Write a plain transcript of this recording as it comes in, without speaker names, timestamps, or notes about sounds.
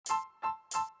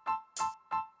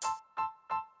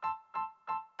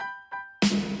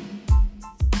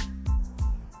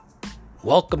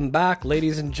Welcome back,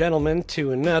 ladies and gentlemen,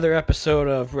 to another episode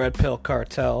of Red Pill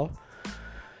Cartel.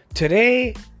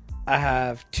 Today, I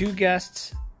have two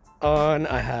guests on.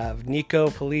 I have Nico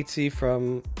Polizzi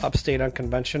from Upstate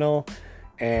Unconventional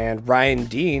and Ryan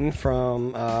Dean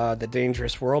from the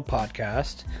Dangerous World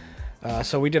podcast.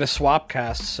 So we did a swap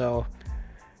cast, so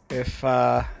if,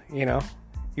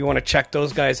 you want to check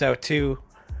those guys out too,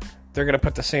 they're going to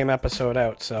put the same episode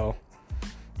out, so...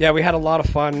 Yeah, we had a lot of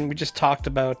fun. We just talked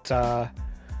about, the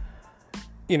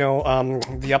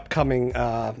upcoming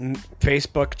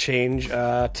Facebook change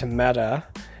to Meta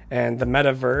and the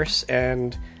metaverse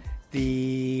and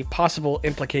the possible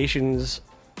implications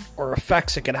or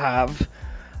effects it could have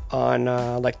on,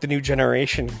 the new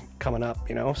generation coming up,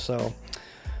 So,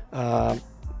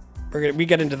 we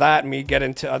get into that, and we get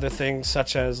into other things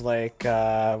such as,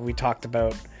 we talked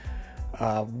about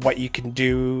what you can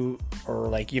do,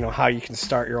 or how you can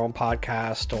start your own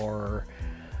podcast, or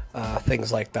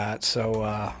things like that. So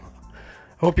I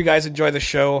hope you guys enjoy the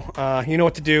show. You know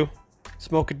what to do.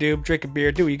 Smoke a doob, drink a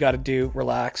beer, do what you gotta do,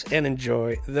 relax, and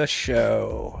enjoy the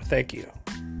show. Thank you.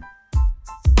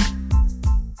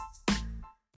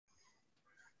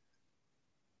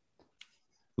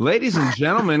 Ladies and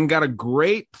gentlemen, got a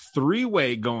great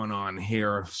three-way going on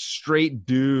here. Straight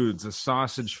dudes, a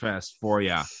sausage fest for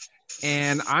you.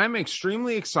 And I'm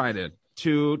extremely excited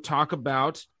to talk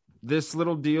about this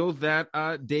little deal that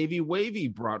Davey Wavy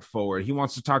brought forward. He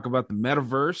wants to talk about the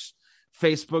metaverse,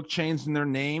 Facebook changing their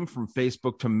name from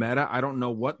Facebook to Meta. I don't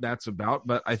know what that's about,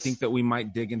 but I think that we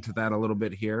might dig into that a little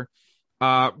bit here.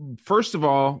 First of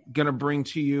all, going to bring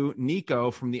to you Nico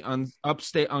from the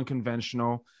Upstate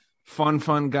Unconventional.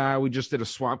 Fun guy. We just did a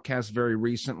swap cast very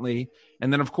recently.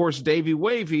 And then, of course, Davey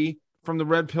Wavy from the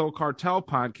Red Pill Cartel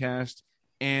podcast.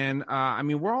 And,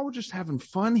 we're all just having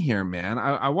fun here, man.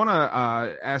 I want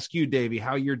to ask you, Davey,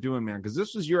 how you're doing, man, because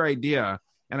this was your idea,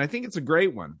 and I think it's a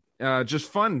great one.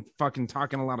 Just fun fucking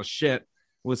talking a lot of shit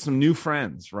with some new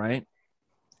friends, right?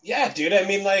 Yeah, dude. I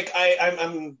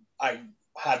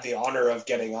had the honor of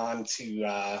getting on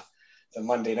to the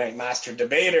Monday Night Master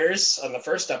Debaters on the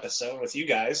first episode with you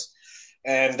guys,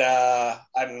 and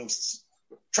I'm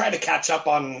trying to catch up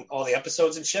on all the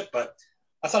episodes and shit, but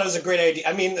I thought it was a great idea.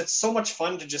 I mean, it's so much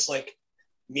fun to just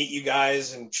meet you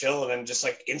guys and chill and then just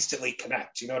instantly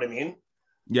connect. You know what I mean?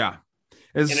 Yeah.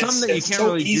 It's something that you can't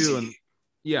really do. And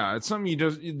yeah, it's something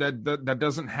that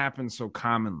doesn't happen so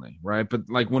commonly, right? But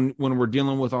when we're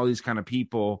dealing with all these kind of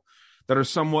people that are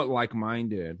somewhat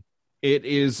like-minded, it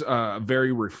is a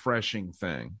very refreshing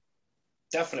thing.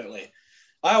 Definitely.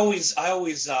 I always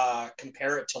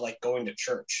compare it to going to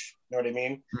church. You know what I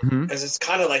mean? Because it's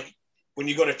kind of like, when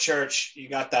you go to church, you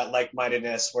got that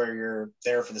like-mindedness where you're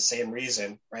there for the same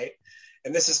reason, right?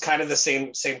 And this is kind of the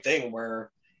same thing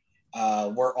where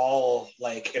we're all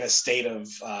in a state of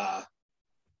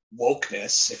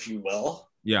wokeness, if you will.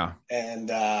 Yeah. And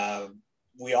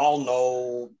we all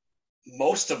know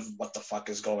most of what the fuck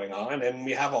is going on, and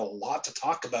we have a lot to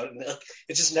talk about, and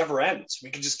it just never ends.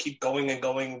 We can just keep going and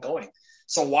going and going.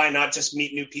 So why not just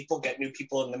meet new people, get new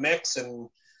people in the mix, and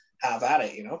have at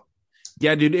it,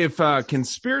 Yeah, dude, if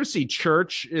Conspiracy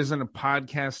Church isn't a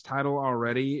podcast title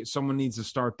already, someone needs to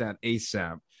start that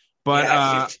ASAP. But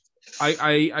yeah.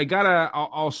 I gotta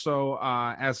also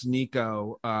ask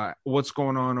Nico what's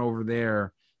going on over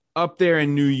there, up there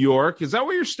in New York. Is that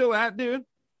where you're still at, dude?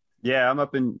 Yeah, I'm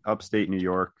up in upstate New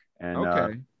York. And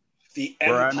okay. The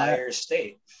Empire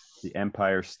State. The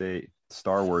Empire State,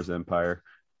 Star Wars Empire.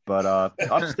 But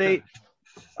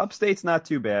Upstate's not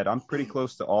too bad. I'm pretty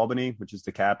close to Albany, which is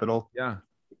the capital. Yeah.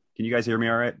 Can you guys hear me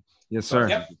all right? Yes, sir.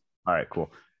 Yep. All right,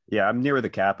 cool. Yeah, I'm near the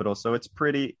capital, so it's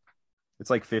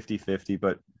like 50-50,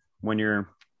 but when you're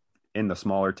in the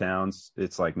smaller towns,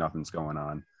 it's like nothing's going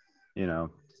on,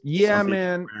 Yeah, some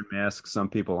man. wearing masks, some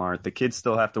people aren't. The kids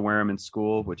still have to wear them in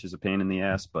school, which is a pain in the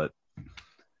ass, but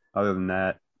other than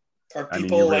that, are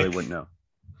people you really wouldn't know.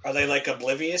 Are they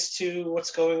oblivious to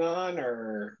what's going on,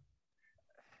 or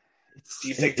do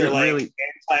you think they're really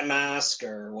anti-mask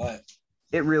or what?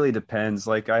 It really depends.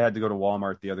 I had to go to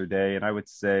Walmart the other day, and I would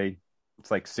say it's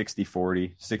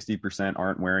 60-40. 60%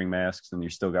 aren't wearing masks, and you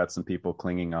still got some people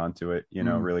clinging on to it,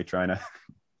 really trying to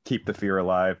keep the fear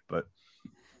alive. But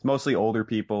it's mostly older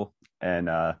people, and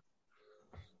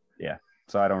yeah.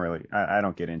 So I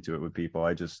don't get into it with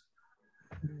people.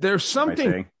 There's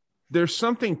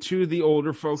something to the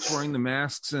older folks wearing the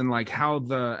masks, and how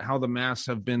the masks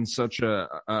have been such a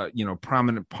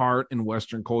prominent part in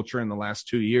Western culture in the last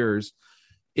 2 years.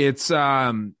 It's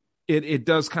it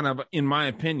does kind of, in my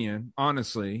opinion,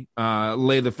 honestly,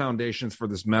 lay the foundations for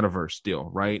this metaverse deal,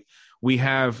 right? We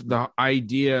have the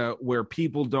idea where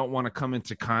people don't want to come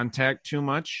into contact too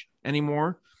much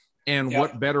anymore. And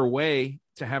what better way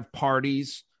to have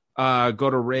parties, go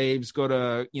to raves, go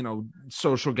to,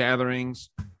 social gatherings.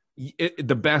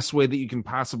 The best way that you can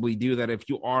possibly do that if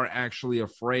you are actually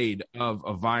afraid of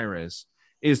a virus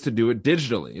is to do it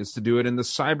digitally, is to do it in the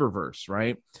cyberverse,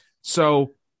 right?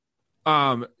 So,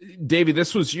 Davey,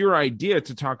 this was your idea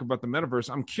to talk about the metaverse.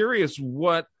 I'm curious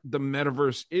what the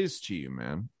metaverse is to you,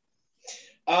 man.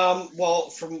 Well,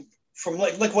 from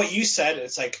like what you said,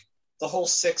 it's like the whole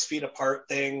 6 feet apart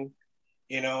thing.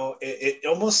 It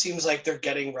almost seems like they're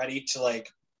getting ready to like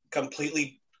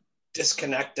completely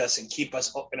disconnect us and keep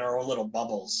us in our own little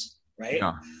bubbles, right?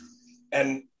 Yeah.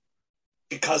 And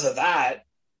because of that,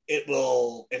 it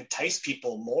will entice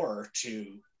people more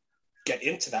to get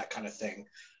into that kind of thing,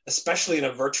 especially in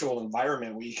a virtual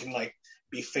environment where you can like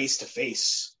be face to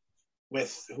face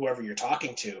with whoever you're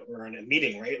talking to or in a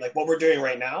meeting, right? Like what we're doing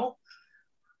right now,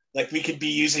 like we could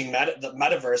be using the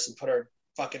metaverse and put our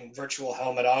fucking virtual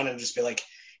helmet on and just be like,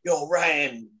 yo,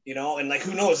 Ryan, and like,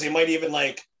 who knows, they might even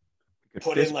like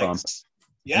put in like,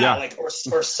 like, or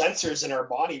sensors in our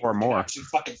body or more actually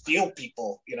fucking feel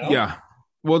people, Yeah.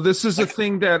 Well, this is a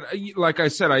thing that, like I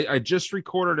said, I just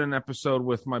recorded an episode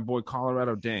with my boy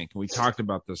Colorado Dank, and we talked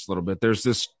about this a little bit. There's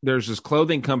this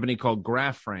clothing company called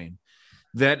Graph Frame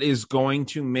that is going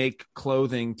to make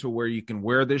clothing to where you can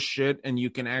wear this shit and you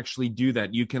can actually do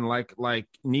that. You can, like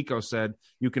Nico said,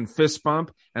 you can fist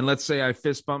bump, and let's say I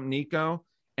fist bump Nico,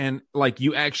 and like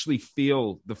you actually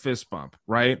feel the fist bump,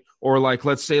 right? Or like,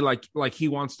 let's say like he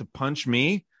wants to punch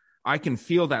me, I can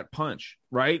feel that punch,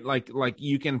 right? Like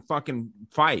you can fucking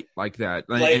fight like that.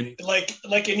 Like in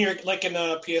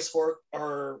a PS4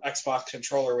 or Xbox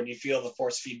controller when you feel the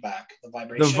force feedback, the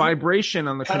vibration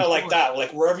on the kind of like that.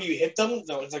 Like wherever you hit them,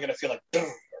 they're gonna feel like boom or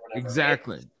whatever.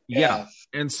 Exactly. Right? Yeah.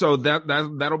 And so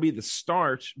that'll be the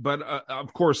start, but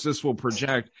of course this will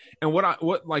project. And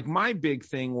what like my big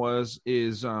thing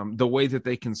is the way that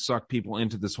they can suck people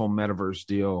into this whole metaverse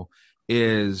deal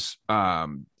is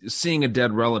seeing a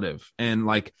dead relative, and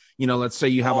like, let's say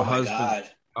you have a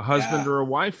husband or a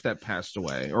wife that passed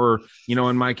away, or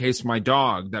in my case, my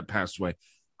dog that passed away.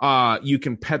 You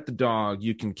can pet the dog,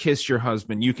 you can kiss your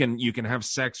husband, you can have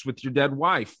sex with your dead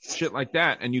wife, shit like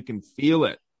that, and you can feel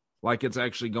it like it's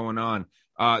actually going on.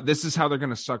 This is how they're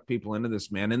going to suck people into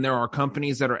this, man. And there are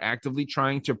companies that are actively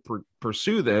trying to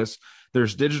pursue this.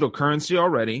 There's digital currency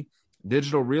already.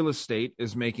 Digital real estate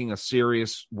is making a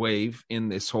serious wave in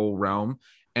this whole realm.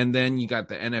 And then you got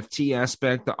the NFT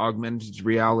aspect, the augmented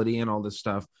reality, and all this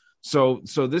stuff. So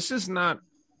this is not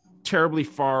terribly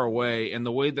far away. And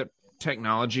the way that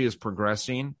technology is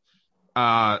progressing,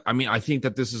 I think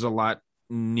that this is a lot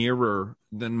nearer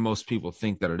than most people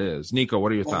think that it is. Nico,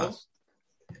 what are your thoughts?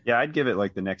 Yeah, I'd give it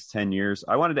like the next 10 years.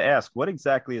 I wanted to ask, what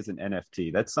exactly is an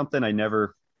NFT? That's something I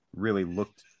never really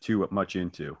looked too much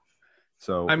into.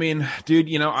 So, I mean,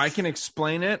 dude, I can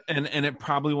explain it, and it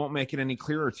probably won't make it any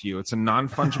clearer to you. It's a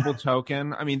non-fungible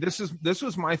token. I mean, this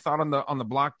was my thought on the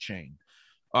blockchain.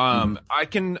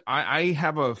 I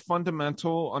have a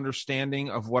fundamental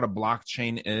understanding of what a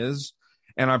blockchain is,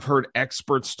 and I've heard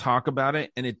experts talk about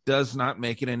it, and it does not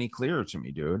make it any clearer to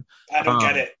me, dude. I don't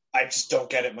get it. I just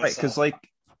don't get it myself. Right, because like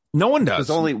no one does.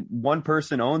 Because only one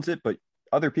person owns it, but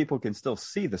other people can still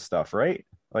see the stuff, right?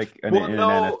 Like in an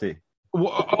NFT.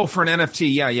 Well, for an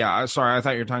NFT, yeah. Sorry, I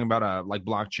thought you were talking about like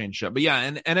blockchain shit. But yeah,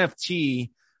 an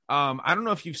NFT. I don't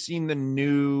know if you've seen the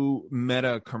new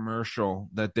Meta commercial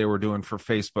that they were doing for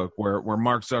Facebook, where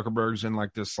Mark Zuckerberg's in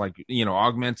like this, like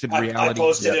augmented reality. I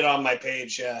posted it on my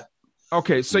page. Yeah.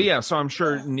 Okay, so I'm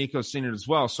sure Nico's seen it as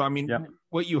well. So I mean,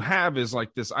 what you have is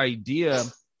like this idea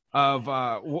of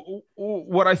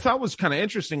what I thought was kind of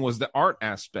interesting was the art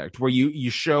aspect, where you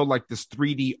show like this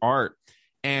 3D art.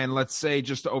 And let's say,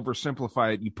 just to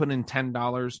oversimplify it, you put in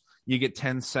 $10, you get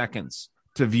 10 seconds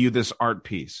to view this art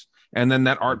piece. And then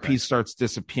that art piece starts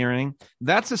disappearing.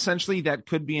 That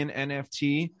could be an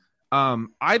NFT.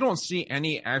 I don't see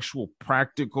any actual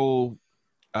practical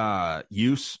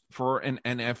use for an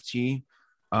NFT.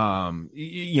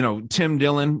 Tim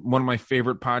Dillon, one of my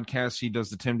favorite podcasts, he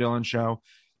does the Tim Dillon Show.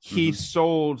 He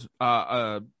sold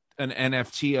an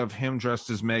NFT of him dressed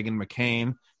as Meghan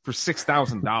McCain for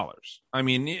 $6,000. I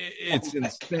mean, it's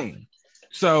insane.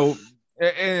 So,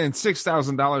 and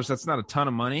 $6,000, that's not a ton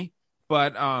of money.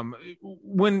 But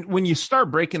when you start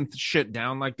breaking shit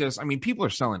down like this, I mean, people are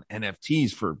selling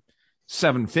NFTs for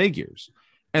 7 figures.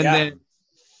 And then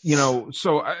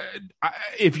so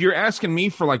if you're asking me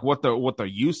for like what the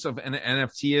use of an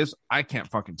NFT is, I can't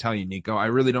fucking tell you, Nico. I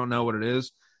really don't know what it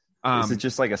is. Is it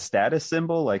just like a status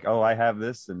symbol? Like, oh, I have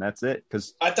this and that's it?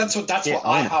 Because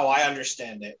how I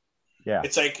understand it. Yeah.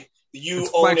 It's like you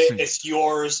It's own flexing. it, it's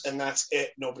yours, and that's it.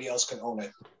 Nobody else can own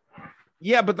it.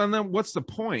 Yeah, but then what's the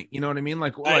point? You know what I mean?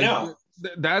 Like, I know.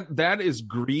 that is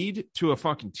greed to a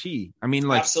fucking T. I mean,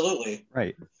 like, Absolutely.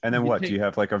 right. And then You what? take- Do you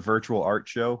have like a virtual art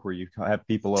show where you have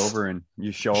people over and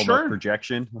you show them Sure. a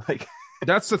projection? Like,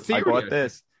 that's the I theory. bought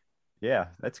this. Yeah,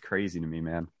 that's crazy to me,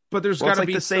 man. But there's Well, got it's to like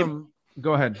be the same- some.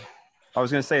 Go ahead. I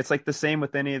was going to say it's like the same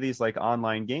with any of these like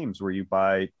online games where you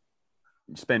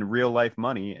spend real life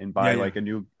money and buy Yeah. like a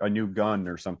new gun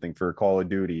or something for Call of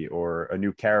Duty or a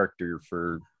new character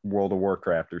for World of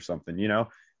Warcraft or something.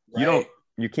 Right.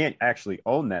 You can't actually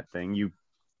own that thing.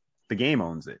 The game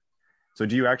owns it. So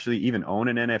do you actually even own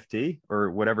an NFT or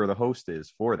whatever the host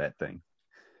is for that thing?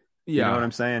 Yeah, You know what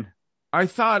I'm saying? I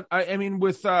thought. I mean,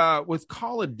 with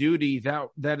Call of Duty,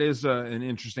 that is an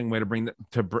interesting way to bring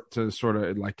to sort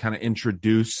of like kind of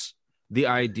introduce the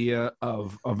idea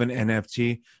of an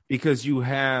NFT, because you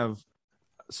have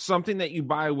something that you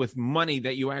buy with money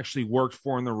that you actually worked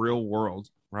for in the real world,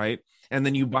 right? And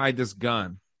then you buy this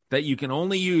gun that you can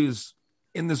only use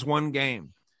in this one game.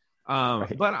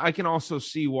 Right. But I can also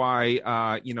see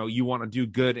why you want to do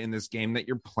good in this game that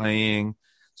you're playing.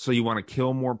 So you want to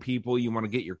kill more people, you want to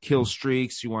get your kill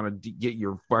streaks, you want to get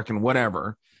your fucking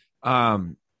whatever.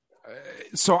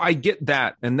 So I get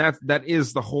that, and that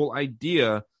is the whole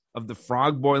idea of the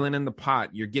frog boiling in the pot.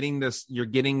 You're getting this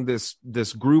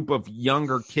group of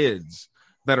younger kids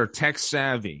that are tech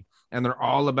savvy and they're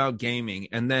all about gaming,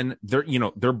 and then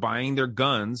they're buying their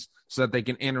guns so that they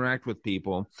can interact with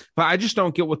people. But I just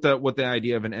don't get what the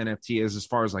idea of an NFT is as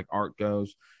far as like art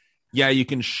goes. Yeah, you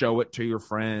can show it to your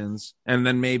friends, and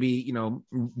then maybe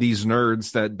these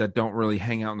nerds that don't really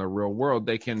hang out in the real world,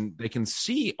 they can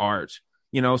see art.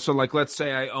 So like, let's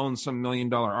say I own some $1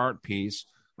 million art piece.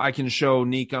 I can show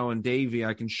Nico and Davey.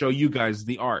 I can show you guys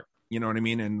the art. You know what I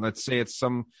mean? And let's say it's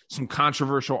some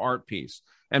controversial art piece,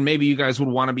 and maybe you guys would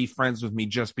want to be friends with me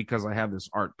just because I have this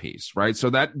art piece, right? So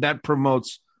that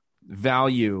promotes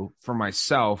value for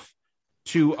myself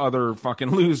to other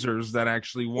fucking losers that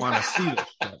actually want to see this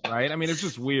shit, right? I mean, it's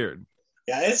just weird.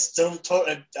 Yeah,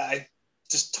 I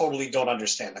just totally don't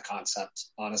understand the concept,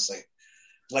 honestly.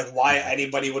 Like, why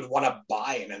anybody would want to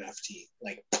buy an NFT?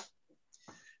 Like,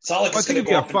 it's not like Well, it's I going think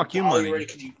to go it'd up be a fuck in you value. money.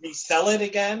 Could you resell it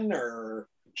again, or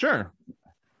Sure.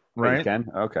 Wait, Right? you can?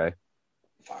 Okay.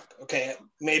 fuck? Okay,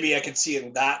 maybe I could see it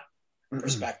in that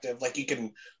perspective. Like, you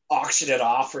can auction it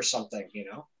off or something.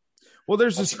 Well,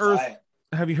 there's once this you buy Earth. it.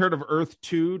 Have you heard of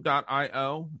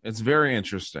Earth2.io? It's very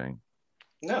interesting.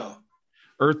 No.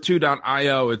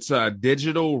 Earth2.io. It's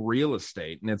digital real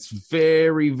estate, and it's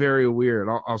very, very weird.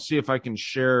 I'll see if I can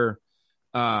share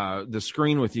the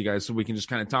screen with you guys so we can just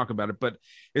kind of talk about it. But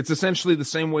it's essentially the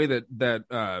same way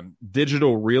that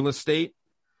digital real estate.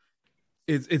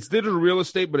 It's digital real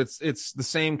estate, but it's the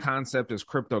same concept as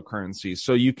cryptocurrency.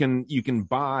 So you can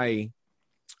buy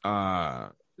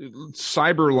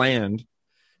cyber land,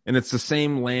 and it's the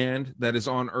same land that is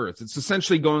on Earth. It's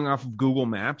essentially going off of Google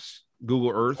Maps,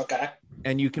 Google Earth, Okay.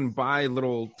 and you can buy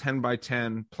little 10 by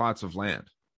 10 plots of land.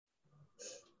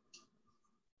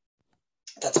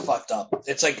 That's fucked up.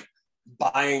 It's like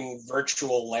buying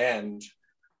virtual land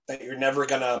that you're never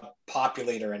gonna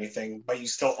populate or anything, but you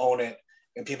still own it,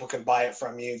 and people can buy it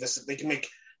from you. They can make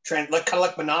kind of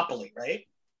like Monopoly, right?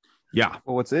 Yeah.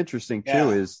 Well, what's interesting too Yeah.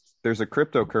 is there's a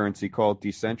cryptocurrency called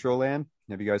Decentraland.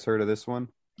 Have you guys heard of this one?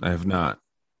 I have not.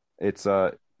 It's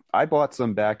I bought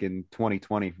some back in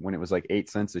 2020 when it was like 8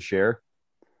 cents a share.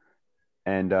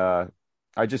 And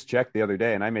I just checked the other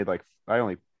day and I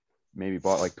only maybe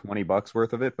bought like $20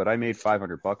 worth of it, but I made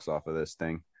 $500 off of this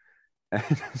thing. And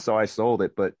so I sold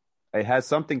it, but it has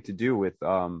something to do with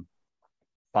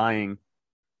buying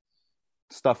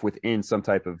stuff within some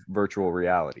type of virtual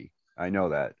reality. I know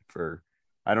that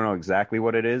I don't know exactly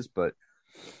what it is, but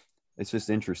it's just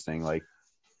interesting. Like,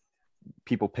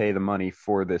 people pay the money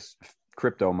for this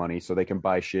crypto money so they can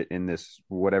buy shit in this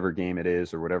whatever game it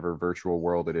is or whatever virtual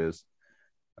world it is.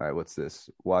 All right, what's this?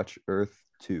 Watch Earth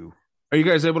 2. Are you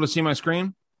guys able to see my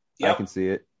screen? Yep. I can see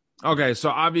it. Okay, so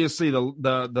obviously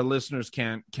the listeners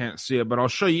can't see it, but I'll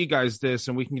show you guys this,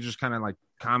 and we can just kind of like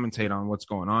commentate on what's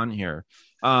going on here.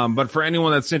 But for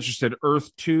anyone that's interested,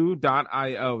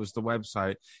 Earth2.io is the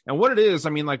website, and what it is, I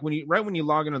mean, like when you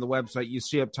log into the website, you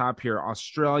see up top here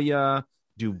Australia,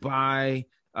 Dubai,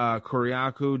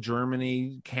 Koreaku,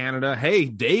 Germany, Canada. Hey,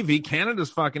 Davey,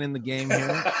 Canada's fucking in the game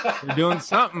here. They're doing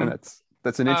something. And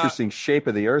that's an interesting shape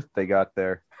of the Earth they got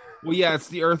there. Well, yeah, it's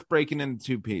the Earth breaking into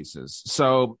two pieces.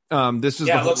 So this is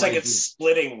it looks like it's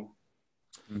splitting.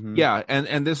 Mhm. Yeah,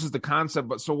 and this is the concept.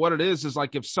 But so what it is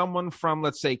like if someone from,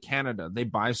 let's say, Canada, they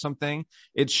buy something,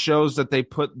 it shows that they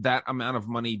put that amount of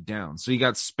money down. So you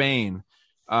got Spain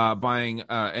buying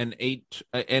an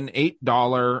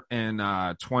 $8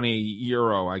 and 20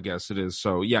 euro, I guess it is.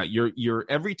 So yeah, you're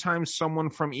every time someone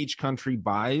from each country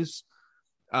buys,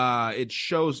 it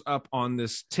shows up on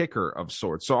this ticker of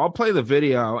sorts. So I'll play the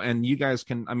video, and you guys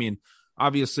can. I mean,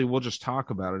 obviously, we'll just talk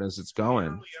about it as it's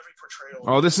going.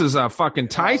 Oh, this is fucking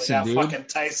Tyson, dude. Fucking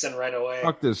Tyson right away.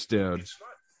 Fuck this dude.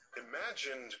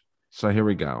 So here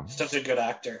we go. Such a good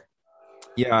actor.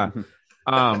 Yeah.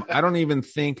 I don't even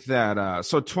think that.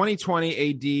 So 2020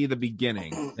 AD, the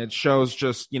beginning, it shows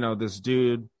just, this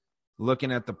dude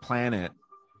looking at the planet.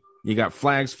 You got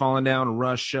flags falling down,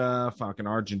 Russia, fucking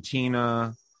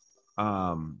Argentina.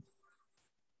 Lots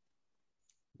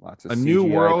of A CGI new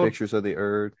world. pictures of the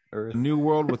Earth. A new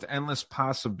world with endless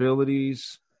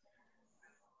possibilities.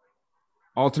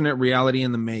 Alternate reality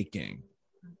in the making.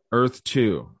 Earth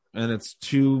 2. And it's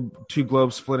two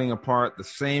globes splitting apart. The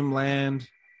same land,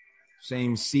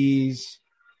 same seas,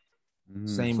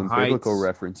 same Some heights. biblical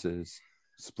references.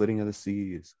 Splitting of the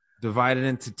seas. Divided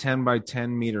into 10 by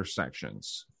 10 meter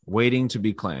sections. Waiting to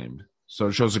be claimed. So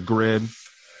it shows a grid.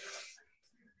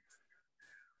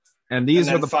 And these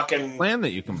are the fucking land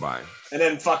that you can buy. And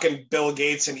then fucking Bill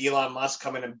Gates and Elon Musk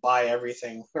come in and buy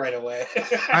everything right away.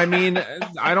 I mean,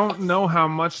 I don't know how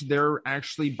much they're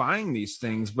actually buying these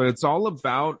things, but it's all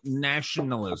about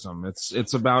nationalism.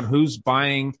 It's about who's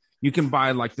buying. You can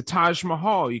buy like the Taj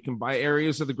Mahal. You can buy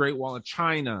areas of the Great Wall of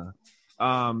China,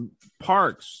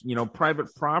 parks,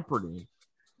 private property,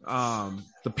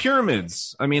 the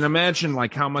pyramids. I mean, imagine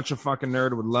like how much a fucking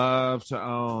nerd would love to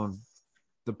own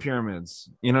the pyramids.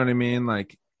 You know what I mean?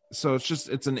 Like, so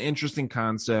it's an interesting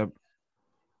concept.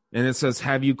 And it says,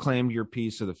 have you claimed your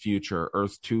piece of the future?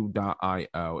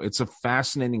 Earth2.io. It's a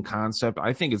fascinating concept.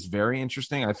 I think it's very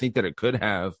interesting. I think that it could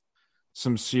have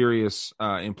some serious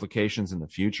implications in the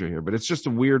future here, but it's just a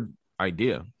weird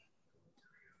idea.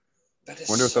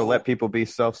 Wonder if they'll let people be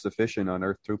self-sufficient on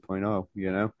Earth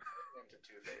 2.0,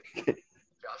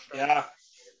 Yeah.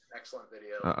 Excellent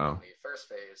video. Uh-oh. The first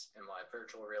phase in my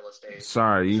virtual real estate.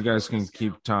 Sorry, you guys can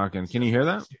keep talking. Can you hear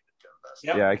that?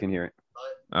 Yep. Yeah, I can hear it.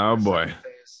 Oh, boy.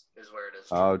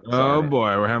 Oh, Oh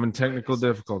boy, we're having technical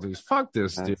difficulties. Fuck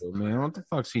this dude, man. What the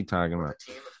fuck's he talking about?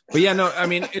 But yeah, no, I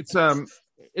mean it's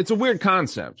a weird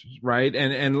concept, right?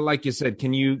 And like you said,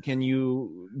 can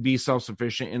you be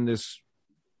self-sufficient in this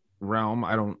realm?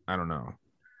 I don't know.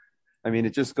 I mean,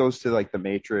 it just goes to like the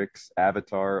Matrix,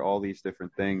 Avatar, all these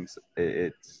different things.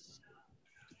 It's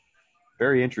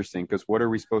very interesting because what are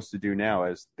we supposed to do now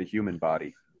as the human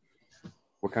body?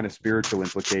 What kind of spiritual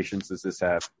implications does this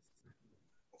have?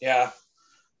 Yeah.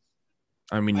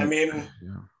 I mean, yeah.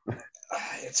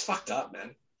 It's fucked up,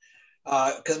 man.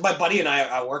 Because my buddy and I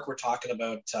at work were talking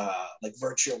about like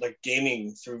virtual, like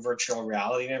gaming through virtual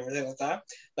reality and everything like that.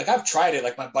 Like I've tried it.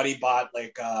 Like my buddy bought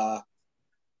like I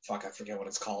forget what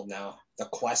it's called now, the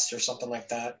Quest or something like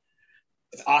that.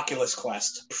 The Oculus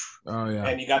Quest. Oh yeah.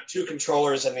 And you got two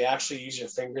controllers, and they actually use your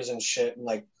fingers and shit. And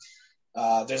like,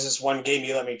 there's this one game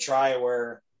you let me try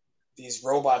where these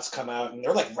robots come out and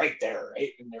they're like right there,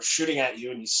 right? And they're shooting at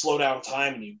you, and you slow down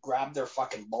time and you grab their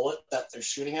fucking bullet that they're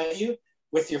shooting at you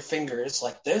with your fingers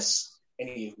like this, and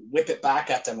you whip it back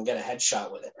at them and get a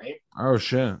headshot with it, right? Oh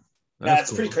shit. That's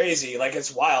cool. Pretty crazy. Like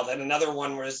it's wild. And another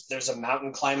one where there's a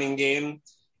mountain climbing game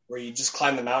where you just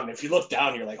climb the mountain. If you look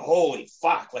down, you're like, holy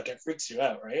fuck, like it freaks you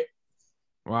out, right?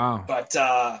 Wow. But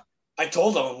I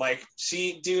told him, like,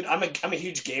 see, dude, I'm a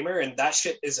huge gamer and that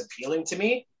shit is appealing to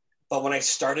me. But when I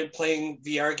started playing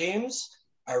VR games,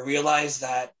 I realized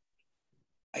that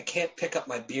I can't pick up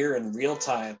my beer in real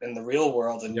time in the real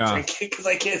world and drink it because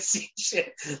I can't see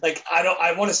shit. Like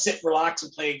I want to sit, relax,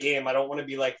 and play a game. I don't want to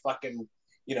be like fucking,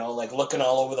 like looking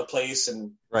all over the place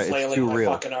and flailing my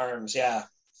fucking arms. Yeah.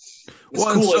 As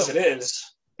cool as it is,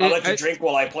 I like to drink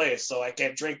while I play, so I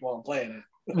can't drink while I'm playing it.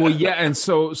 Well, yeah, and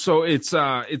so it's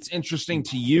interesting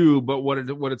to you, but what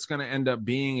it's going to end up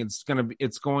being, it's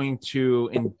going to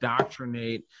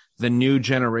indoctrinate the new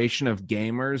generation of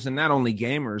gamers, and not only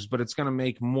gamers, but it's going to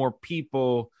make more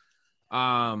people,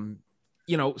 someone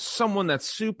that's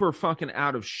super fucking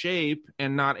out of shape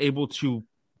and not able to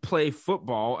play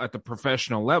football at the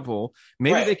professional level.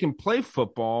 Maybe they can play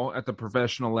football at the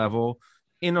professional level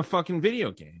in a fucking video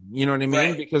game. You know what I mean?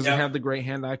 Right. Because they have the great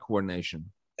hand-eye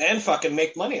coordination. And fucking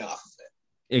make money off of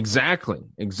it. Exactly.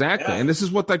 Yeah. And this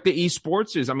is what like the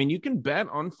esports is. I mean, you can bet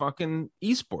on fucking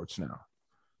esports now.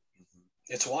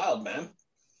 It's wild, man.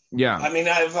 Yeah. I mean,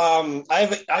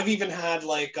 I've even had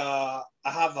like I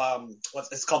have what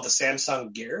it's called the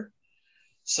Samsung Gear.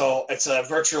 So it's a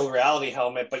virtual reality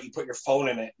helmet, but you put your phone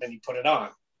in it and you put it on,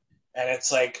 and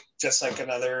it's like just like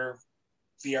another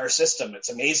VR system. It's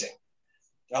amazing.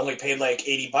 I only paid like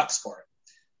 $80 for it.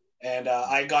 And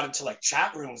I got into like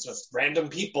chat rooms with random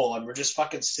people, and we're just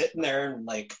fucking sitting there and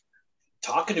like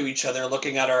talking to each other,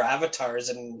 looking at our avatars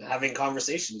and having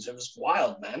conversations. It was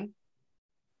wild, man.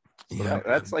 Yeah.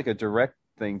 That's like a direct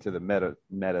thing to the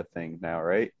meta thing now,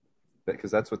 right? Because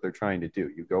that's what they're trying to do.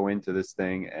 You go into this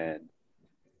thing, and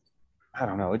I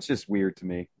don't know, it's just weird to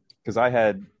me. Because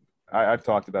I've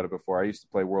talked about it before. I used to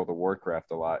play World of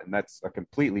Warcraft a lot, and that's a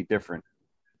completely different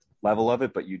level of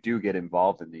it. But you do get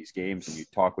involved in these games, and you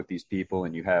talk with these people,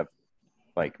 and you have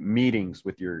like meetings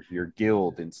with your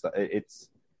guild and stuff.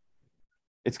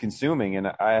 It's consuming, and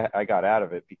I got out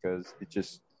of it because it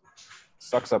just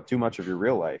sucks up too much of your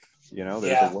real life. You know,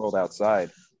 there's Yeah. a world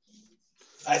outside.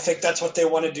 I think that's what they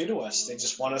want to do to us. They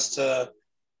just want us to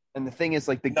And the thing is,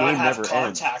 like, the not game have never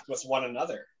contact ends. with one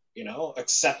another, you know,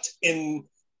 except in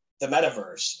the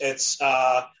metaverse. It's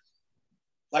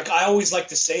like I always like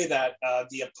to say that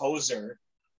the opposer,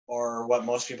 or what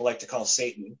most people like to call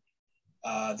Satan,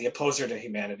 the opposer to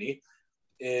humanity,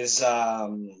 is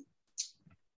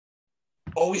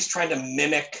always trying to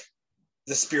mimic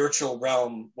the spiritual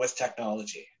realm with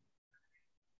technology.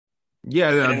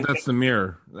 Yeah, And that's the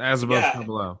mirror. As above, Yeah. so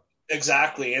below.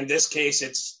 exactly. In this case,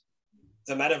 it's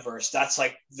the metaverse. That's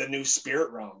like the new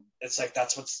spirit realm. It's like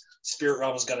that's what spirit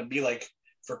realm is going to be like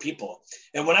for people.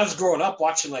 And when I was growing up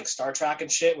watching like Star Trek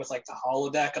and shit with like the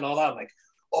holodeck and all that, I'm like,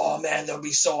 oh man, that would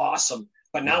be so awesome.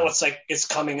 But now it's like it's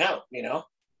coming out, you know?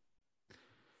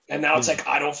 And now it's like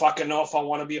I don't fucking know if I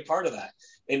want to be a part of that.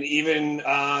 And even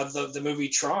the movie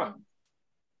Tron,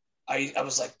 I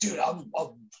was like, dude, I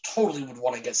totally would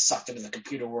want to get sucked into the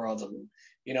computer world, and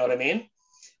you know what I mean?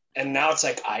 And now it's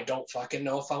like I don't fucking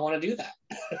know if I want to do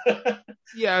that.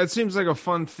 Yeah, it seems like a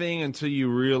fun thing until you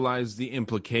realize the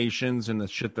implications and the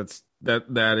shit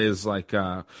that is like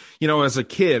as a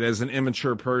kid, as an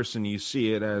immature person, you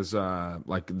see it as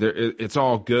it's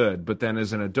all good, but then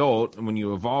as an adult, when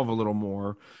you evolve a little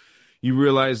more, you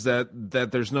realize that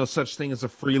there's no such thing as a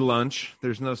free lunch.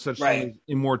 There's no such thing as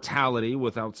immortality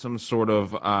without some sort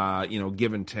of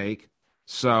give and take.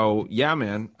 So yeah,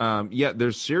 man.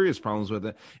 There's serious problems with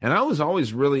it. And I was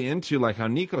always really into, like how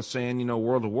Nico's saying,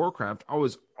 World of Warcraft. I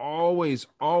was always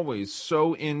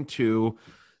so into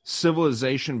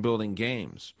civilization building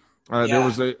games. There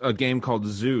was a game called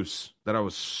Zeus that I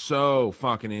was so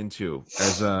fucking into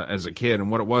as a kid.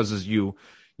 And what it was is you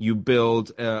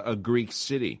build a Greek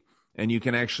city, and you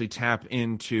can actually tap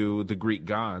into the Greek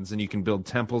gods, and you can build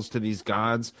temples to these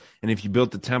gods. And if you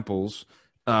built the temples,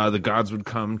 the gods would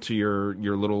come to your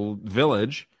little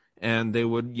village, and they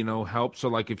would, help. So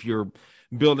like if you're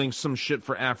building some shit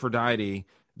for Aphrodite,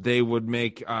 they would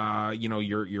make,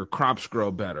 your crops grow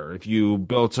better. If you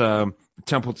built a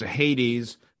temple to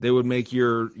Hades, they would make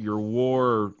your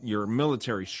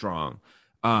military strong.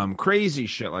 Crazy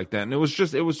shit like that. And it was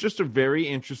just a very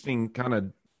interesting kind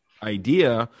of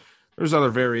idea. There's other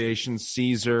variations,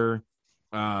 Caesar,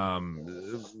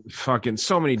 fucking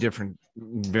so many different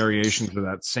variations of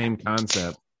that same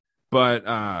concept.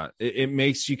 But it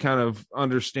makes you kind of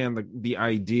understand the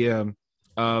idea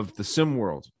of the sim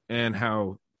world and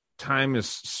how time is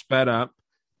sped up.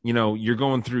 You're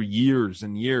going through years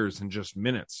and years and just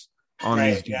minutes on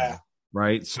these games,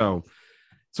 right? So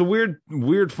it's a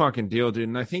weird fucking deal, dude.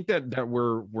 And I think that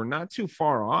we're not too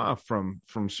far off from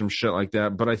some shit like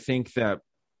that. But I think that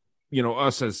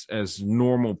us as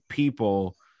normal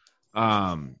people,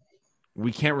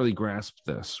 we can't really grasp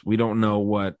this. We don't know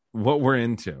what we're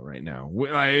into right now.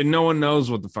 No one knows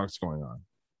what the fuck's going on.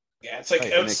 Yeah, it's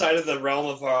like outside of the realm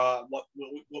of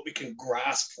what we can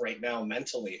grasp right now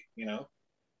mentally, Yeah,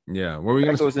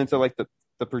 that goes into like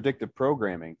the predictive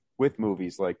programming with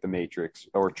movies like The Matrix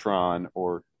or Tron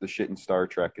or the shit in Star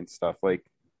Trek and stuff. Like,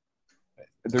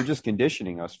 they're just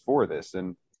conditioning us for this,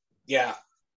 and yeah,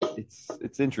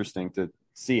 it's interesting to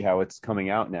see how it's coming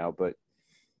out now. But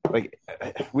like,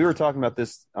 we were talking about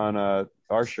this on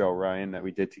our show, Ryan, that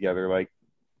we did together. Like,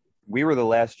 we were the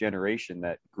last generation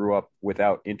that grew up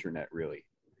without internet, really.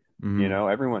 Mm-hmm.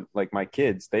 Everyone, like my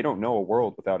kids, they don't know a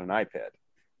world without an iPad.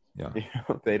 Yeah,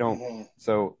 they don't. Mm-hmm.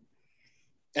 So,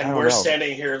 and we're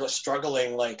standing here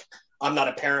struggling. Like, I'm not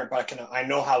a parent, but I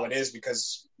know how it is,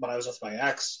 because when I was with my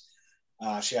ex,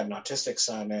 she had an autistic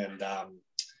son, and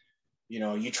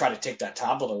you try to take that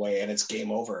tablet away, and it's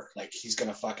game over. Like, he's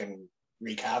gonna fucking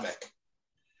wreak havoc,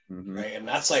 right? And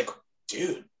that's like,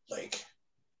 dude, like,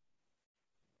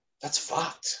 that's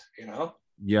fucked,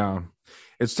 Yeah.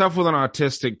 It's tough with an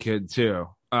autistic kid too.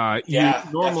 Yeah,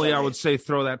 Normally I definitely. would say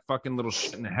throw that fucking little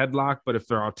shit in a headlock, but if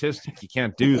they're autistic, you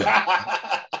can't do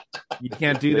that. You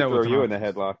can't do They that throw with you in the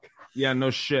headlock. Yeah, no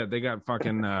shit. They got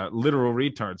fucking literal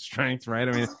retard strength, right?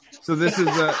 I mean, so this is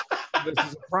a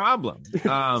problem.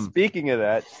 Speaking of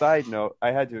that, side note,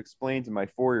 I had to explain to my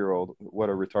 4-year-old what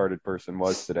a retarded person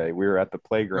was today. We were at the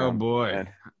playground. Oh boy.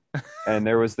 And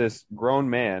there was this grown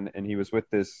man, and he was with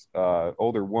this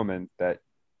older woman that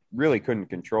really couldn't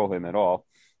control him at all.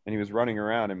 And he was running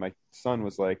around, and my son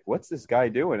was like, "What's this guy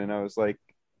doing?" And I was like,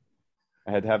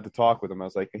 I had to have the talk with him. I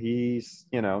was like, he's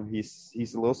a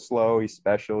little slow. He's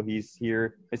special. He's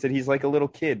here. I said, he's like a little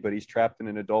kid, but he's trapped in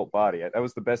an adult body. That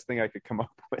was the best thing I could come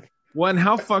up with. Well, and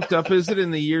how fucked up is it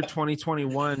in the year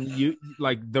 2021? You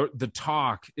like the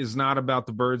talk is not about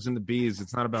the birds and the bees.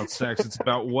 It's not about sex. It's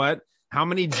about how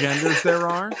many genders there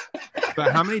are. It's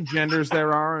about how many genders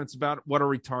there are. And it's about what a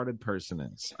retarded person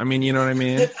is. I mean, you know what I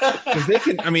mean? Because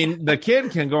the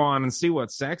kid can go on and see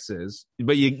what sex is,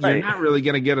 but you're not really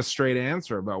going to get a straight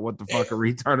answer about what the fuck a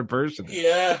retarded person is.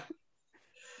 Yeah.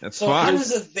 That's so fucked. how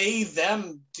does a they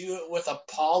them do it with a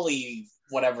poly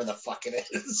whatever the fuck it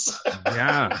is?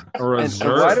 Yeah, or a And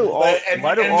zerd. why do all the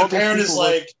these parent is people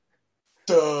like,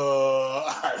 duh,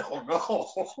 I don't know.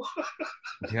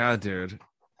 Yeah, dude.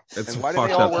 It's and why do fucked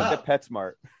they all up. work at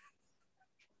PetSmart?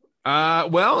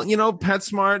 Well,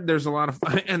 PetSmart, there's a lot of,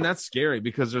 and that's scary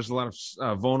because there's a lot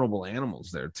of vulnerable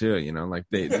animals there too. Like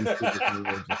these people just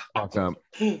fuck up.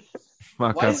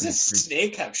 Why does this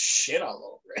snake have shit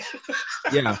all over it?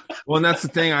 Yeah. Well, and that's the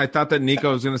thing. I thought that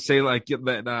Nico was going to say like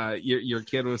that. Your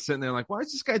kid was sitting there like, why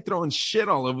is this guy throwing shit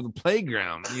all over the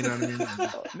playground? You know what I mean?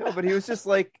 No, but he was just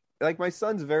like my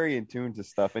son's very in tune to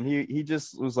stuff, and he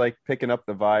just was like picking up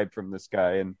the vibe from this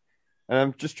guy, and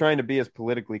I'm just trying to be as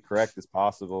politically correct as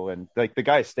possible. And like the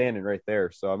guy's standing right there,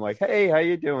 so I'm like, "Hey, how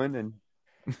you doing?" And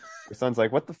my son's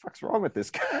like, "What the fuck's wrong with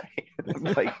this guy?" And I'm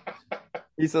like,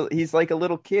 he's like a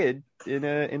little kid in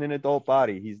an adult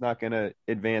body. He's not gonna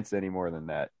advance any more than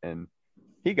that. And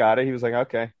he got it. He was like,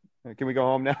 "Okay, can we go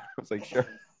home now?" I was like, "Sure."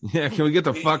 Yeah, can we get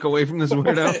the fuck away from this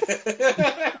weirdo?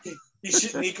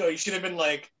 Nico, you should have been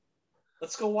like,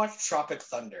 let's go watch Tropic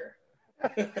Thunder.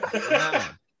 Yeah.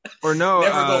 Or no,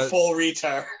 never go full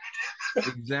retard.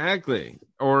 Exactly.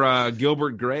 Or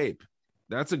Gilbert Grape.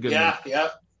 That's a good one. Yeah.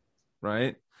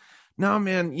 Right? No,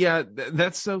 man. Yeah,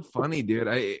 that's so funny, dude.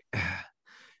 It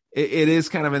is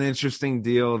kind of an interesting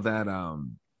deal that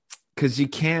because you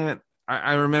can't.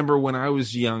 I remember when I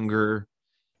was younger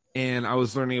and I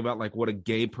was learning about like what a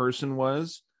gay person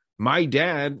was. My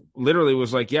dad literally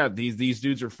was like, yeah, these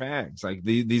dudes are fags. Like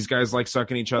these guys like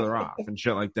sucking each other off and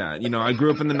shit like that. I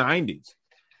grew up in the 90s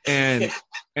and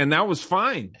that was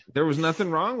fine. There was nothing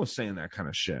wrong with saying that kind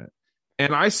of shit.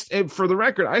 And for the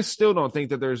record, I still don't think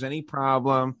that there's any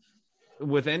problem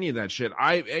with any of that shit.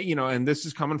 And this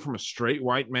is coming from a straight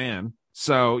white man.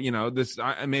 So,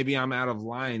 maybe I'm out of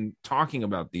line talking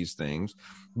about these things,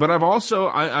 but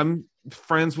I'm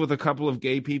friends with a couple of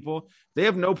gay people. They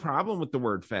have no problem with the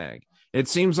word fag. It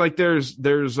seems like there's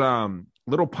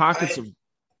little pockets of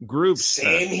groups.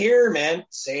 Same here, man.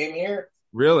 Same here.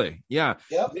 Really? Yeah.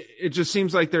 Yep. It just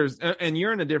seems like and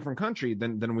you're in a different country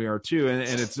than we are too. And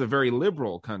it's a very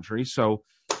liberal country. So,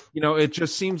 it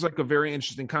just seems like a very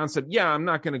interesting concept. Yeah. I'm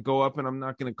not going to go up and I'm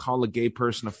not going to call a gay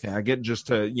person a faggot just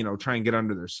to, try and get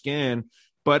under their skin.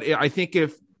 But I think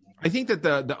that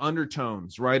the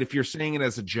undertones, right? If you're saying it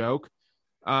as a joke,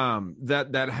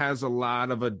 that has a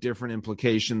lot of a different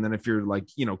implication than if you're like,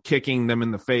 kicking them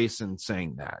in the face and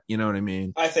saying that, you know what I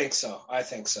mean? I think so. Right,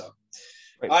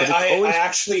 I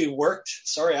actually worked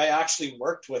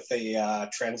with a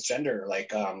transgender,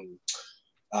 like,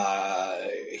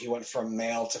 he went from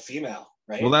male to female,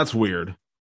 right? Well, that's weird.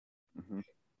 Mm-hmm.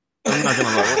 I'm not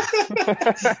gonna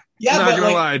lie. Yeah, I'm not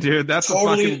gonna lie, dude. That's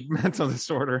totally, a fucking mental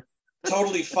disorder.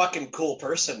 Totally fucking cool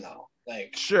person, though.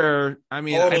 Like, sure. I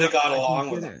mean, totally got along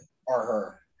with him or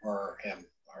her or him.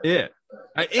 It.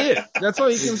 That's all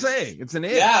you can say. It's an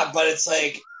it. Yeah, but it's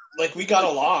like we got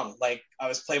along. Like, I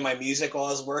was playing my music while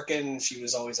I was working, and she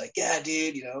was always like, "Yeah,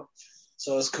 dude,"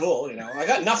 So it was cool. I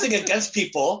got nothing against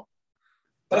people,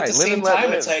 but at the same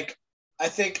time, it's like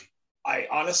I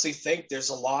honestly think there's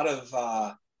a lot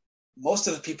of most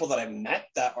of the people that I met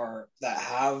that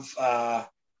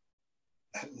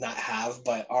have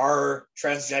but are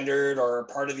transgendered or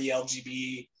part of the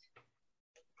LGBTQ,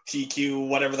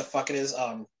 whatever the fuck it is.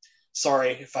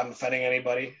 Sorry if I'm offending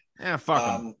anybody. Yeah,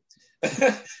 fuck them.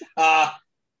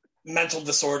 Mental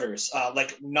disorders.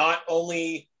 Like, not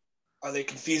only are they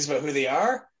confused about who they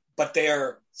are, but they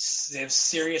have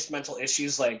serious mental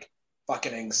issues like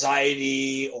fucking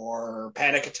anxiety or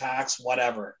panic attacks,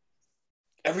 whatever.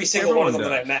 Every single one of them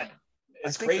that I met.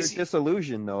 It's crazy. They're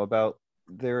disillusioned though about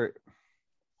their,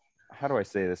 how do I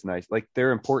say this nice? Like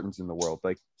their importance in the world.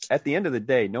 Like at the end of the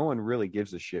day, no one really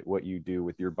gives a shit what you do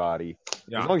with your body,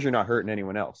 as long as you're not hurting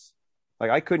anyone else.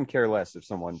 Like I couldn't care less if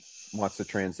someone wants to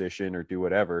transition or do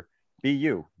whatever. Be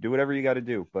you, do whatever you got to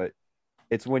do. But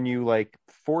it's when you like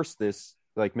force this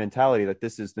like mentality that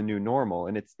this is the new normal,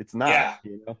 and it's not. Yeah.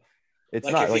 You know, it's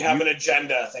like not. If you have an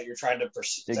agenda that you're trying to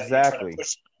pursue, exactly,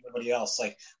 push everybody else,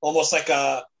 like almost like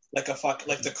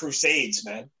the Crusades,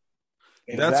 man.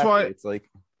 You know? That's why it's like,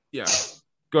 yeah.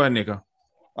 Go ahead, Nico.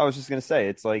 I was just gonna say,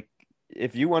 it's like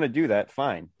if you want to do that,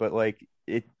 fine, but like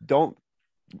don't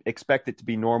expect it to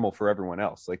be normal for everyone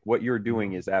else. Like what you're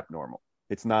doing is abnormal.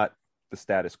 It's not the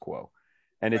status quo.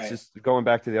 And it's just going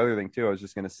back to the other thing too. I was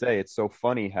just going to say, it's so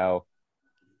funny how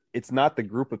it's not the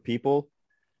group of people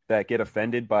that get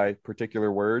offended by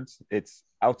particular words. It's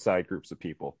outside groups of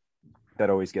people that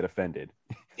always get offended.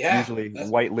 Yeah, usually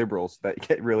white liberals that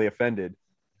get really offended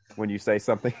when you say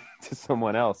something to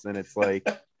someone else. And it's like,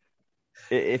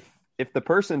 if the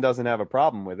person doesn't have a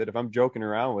problem with it, if I'm joking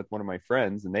around with one of my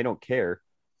friends and they don't care,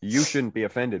 you shouldn't be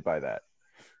offended by that.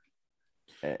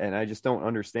 And I just don't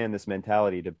understand this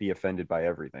mentality to be offended by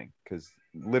everything, because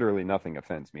literally nothing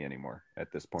offends me anymore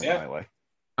at this point in my life.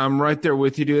 I'm right there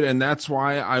with you, dude. And that's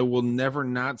why I will never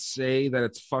not say that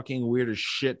it's fucking weird as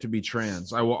shit to be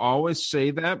trans. I will always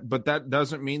say that, but that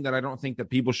doesn't mean that I don't think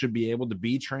that people should be able to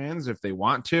be trans if they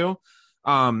want to.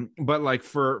 But like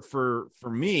for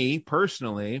me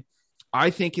personally, I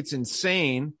think it's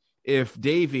insane if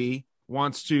Davey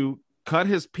wants to cut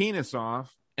his penis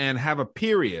off and have a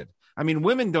period. I mean,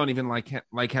 women don't even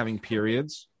like having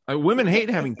periods. Women hate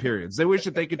having periods. They wish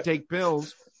that they could take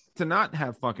pills to not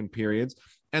have fucking periods.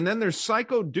 And then there's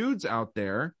psycho dudes out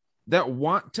there that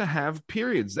want to have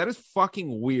periods. That is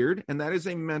fucking weird, and that is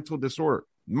a mental disorder.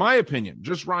 My opinion,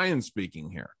 just Ryan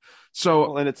speaking here.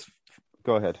 So, and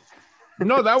go ahead.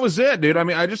 No, that was it, dude. I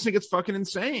mean, I just think it's fucking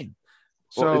insane.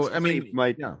 So, I mean,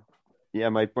 my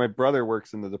brother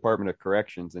works in the Department of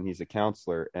Corrections, and he's a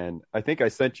counselor. And I think I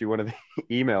sent you one of the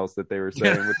emails that they were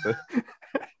saying with the,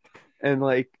 and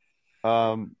like,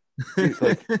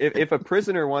 if a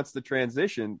prisoner wants to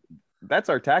transition, that's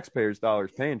our taxpayers' dollars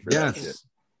paying for that shit.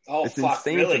 Oh, it's fuck,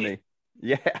 insane really? to me.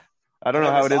 Yeah, I don't know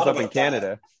how it is up in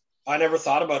Canada. I never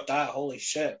thought about that. Holy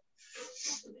shit.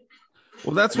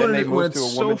 Well, that's when it's to a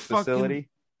so woman's fucking facility.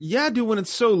 Yeah, dude. When it's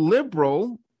so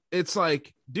liberal, it's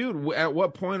like, dude, at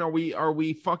what point are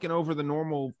we fucking over the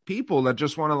normal people that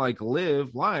just want to like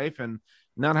live life and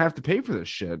not have to pay for this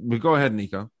shit? But go ahead,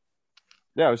 Nico.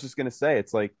 Yeah, I was just gonna say,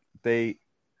 it's like they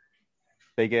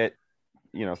get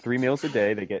 3 meals a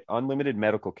day. They get unlimited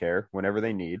medical care whenever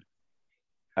they need,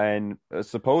 and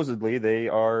supposedly they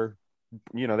are,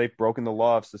 they've broken the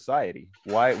law of society.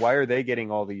 Why are they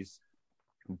getting all these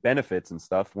benefits and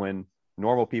stuff when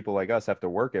normal people like us have to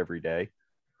work every day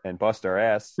and bust our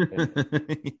ass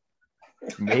and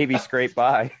maybe scrape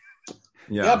by?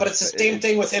 Yeah, but it's the same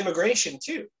thing with immigration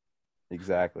too.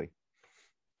 Exactly.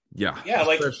 Yeah,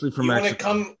 like especially from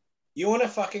Mexico. You want to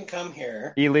fucking come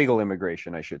here. Illegal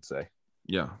immigration, I should say.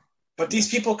 Yeah. But these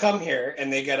people come here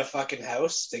and they get a fucking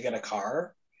house, they get a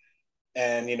car,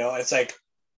 and it's like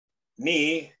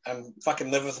me, I'm fucking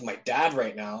living with my dad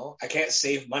right now. I can't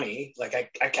save money. Like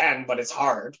I can, but it's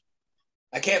hard.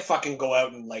 I can't fucking go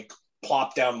out and like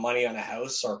plop down money on a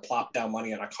house or plop down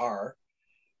money on a car.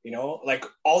 Like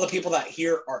all the people that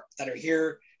are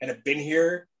here and have been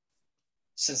here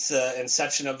since the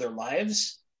inception of their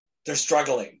lives, they're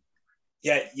struggling.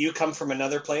 Yet you come from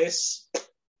another place,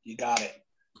 you got it.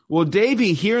 Well,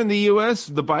 Davey, here in the U.S.,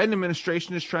 the Biden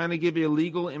administration is trying to give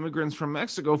illegal immigrants from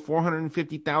Mexico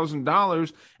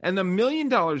 $450,000, and $1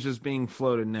 million is being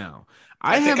floated now.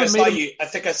 I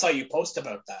think I saw you post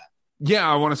about that.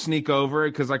 Yeah, I want to sneak over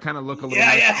it because I kind of look a little.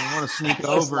 I want to sneak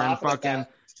over and fucking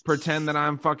pretend that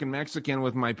I'm fucking Mexican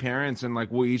with my parents, and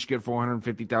like we'll each get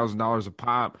 $450,000 a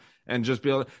pop, and just be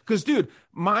able. Because, dude,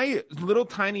 my little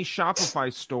tiny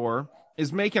Shopify store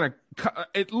is making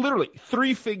literally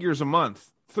 3 figures a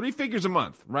month. 3 figures a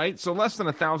month, right? So less than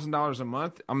 $1,000 a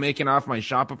month I'm making off my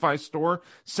Shopify store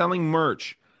selling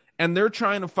merch, and they're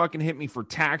trying to fucking hit me for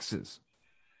taxes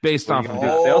based off of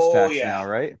sales tax now,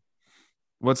 right?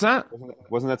 What's that?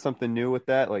 Wasn't that something new with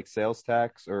that, like sales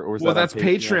tax, or was well, that that's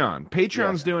Patreon?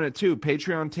 Patreon's doing it too.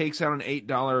 Patreon takes out an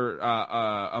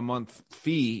 $8 a month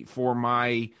fee for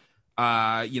my,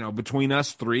 between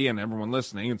us three and everyone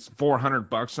listening, it's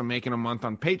 $400 I'm making a month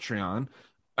on Patreon.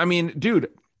 I mean, dude,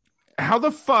 how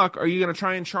the fuck are you going to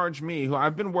try and charge me, who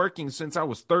I've been working since I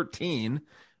was 13,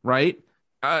 right?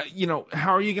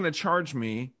 how are you going to charge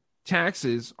me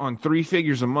taxes on 3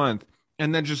 figures a month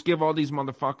and then just give all these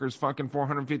motherfuckers fucking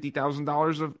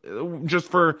 $450,000 of just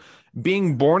for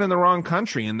being born in the wrong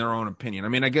country, in their own opinion? I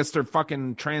mean, I guess they're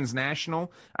fucking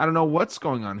transnational. I don't know what's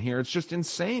going on here. It's just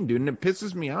insane, dude, and it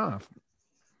pisses me off.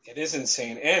 It is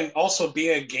insane. And also,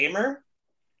 being a gamer,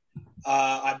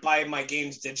 I buy my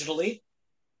games digitally.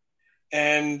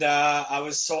 And I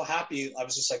was so happy. I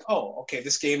was just like, oh, okay,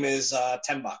 this game is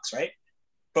 $10, right?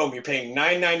 Boom, you're paying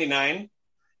 $9.99,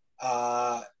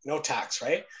 no tax,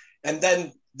 right? And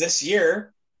then this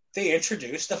year, they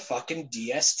introduced a fucking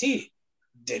DST,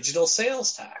 digital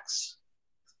sales tax.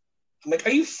 I'm like,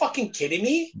 are you fucking kidding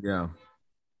me? Yeah.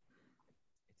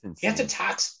 You have to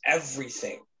tax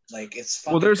everything. Like, it's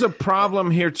fucking... Well, there's a problem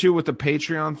here too with the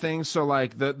Patreon thing. So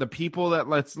like the people that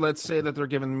let's say that they're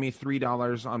giving me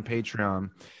 $3 on Patreon,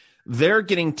 they're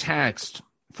getting taxed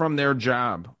from their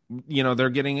job. They're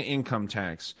getting income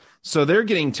tax. So they're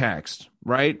getting taxed,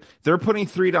 right? They're putting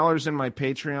 $3 in my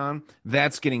Patreon.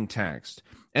 That's getting taxed.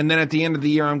 And then at the end of the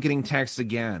year, I'm getting taxed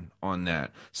again on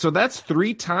that. So that's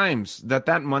 3 times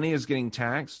that money is getting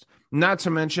taxed. Not to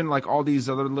mention like all these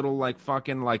other little like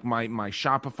fucking like my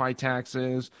Shopify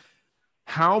taxes.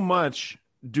 How much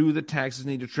do the taxes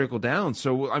need to trickle down?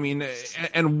 So, I mean,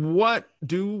 and what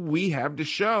do we have to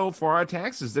show for our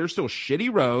taxes? There's still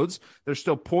shitty roads. There's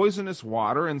still poisonous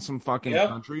water in some fucking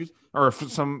countries or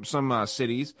some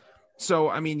cities. So,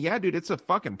 I mean, yeah, dude, it's a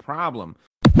fucking problem.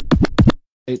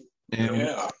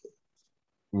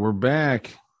 We're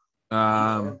back.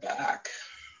 We're back.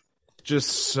 Just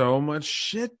so much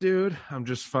shit, dude. I'm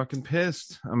just fucking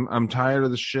pissed. I'm tired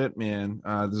of the shit, man.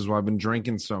 This is why I've been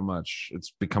drinking so much.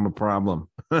 It's become a problem.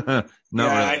 Really.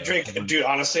 I drink, dude.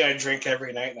 Honestly, I drink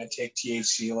every night, and I take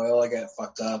THC oil. I get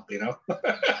fucked up,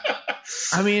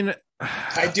 I mean,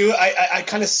 I do. I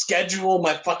kind of schedule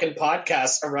my fucking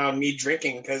podcast around me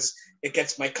drinking because it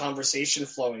gets my conversation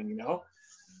flowing.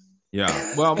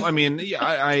 Yeah. Well, I mean,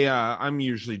 I'm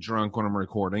usually drunk when I'm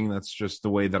recording. That's just the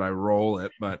way that I roll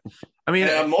it. But I mean,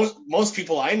 most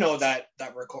people I know that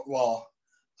record. Well,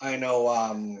 I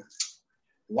know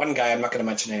one guy. I'm not going to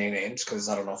mention any names because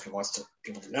I don't know if he wants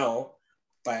people to know.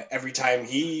 But every time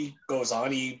he goes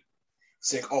on, he's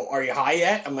like, "Oh, are you high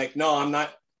yet?" I'm like, "No, I'm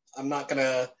not. I'm not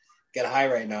gonna get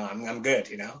high right now. I'm good."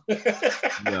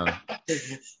 Yeah.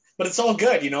 But it's all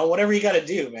good, whatever you got to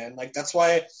do, man. Like, that's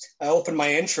why I open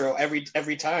my intro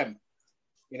every time,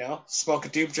 smoke a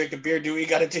doop, drink a beer, do what you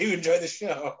got to do, enjoy the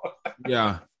show.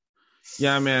 Yeah,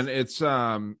 man. It's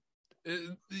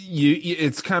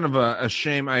it's kind of a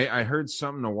shame. I heard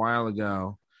something a while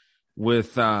ago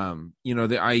with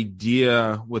the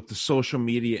idea with the social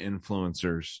media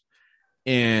influencers,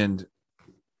 and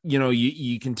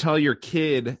you can tell your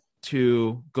kid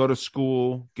to go to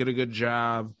school, get a good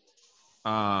job,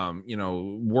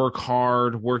 work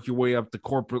hard, work your way up the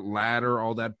corporate ladder,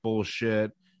 all that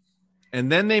bullshit.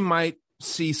 And then they might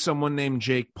see someone named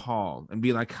Jake Paul and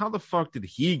be like, how the fuck did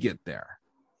he get there?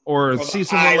 Or see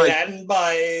someone like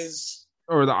Boys.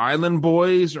 Or the Island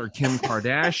Boys or Kim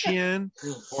Kardashian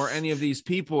or any of these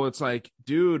people. It's like,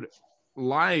 dude,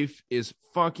 life is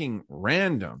fucking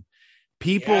random.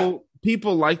 People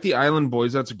like the Island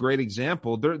Boys. That's a great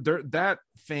example. That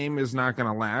fame is not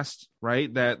going to last,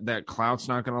 right? That clout's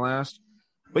not going to last.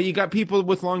 But you got people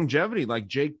with longevity like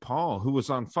Jake Paul, who was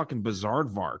on fucking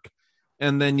Bizarrevark.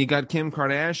 And then you got Kim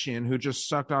Kardashian, who just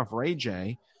sucked off Ray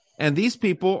J. And these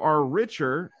people are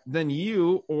richer than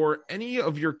you or any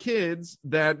of your kids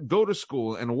that go to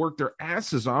school and work their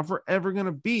asses off are ever going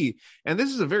to be. And this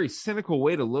is a very cynical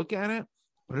way to look at it,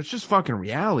 but it's just fucking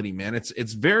reality, man.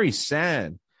 It's very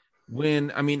sad.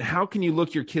 How can you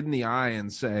look your kid in the eye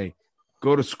and say,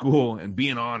 go to school and be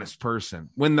an honest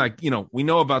person? When, we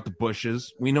know about the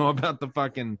Bushes, we know about the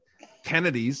fucking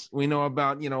Kennedys, we know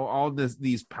about, all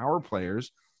these power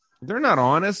players. They're not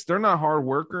honest. They're not hard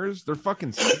workers. They're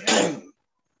fucking scared.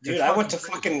 Dude, I went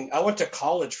to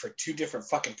college for 2 different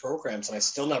fucking programs and I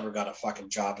still never got a fucking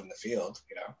job in the field,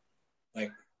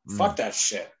 fuck that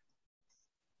shit.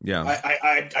 Yeah.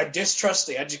 I distrust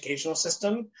the educational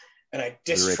system. And I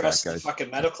distrust the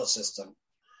fucking medical system,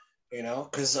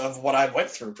 because of what I went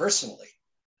through personally.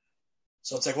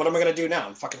 So it's like, what am I going to do now?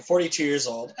 I'm fucking 42 years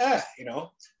old.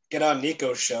 Get on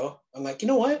Nico's show. I'm like, you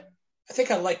know what? I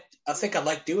think I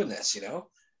like doing this,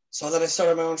 So then I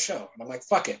started my own show. And I'm like,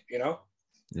 fuck it,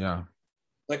 Yeah.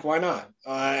 Like, why not?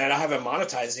 And I haven't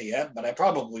monetized it yet, but I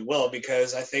probably will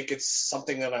because I think it's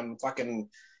something that I'm fucking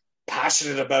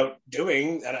passionate about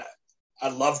doing. And I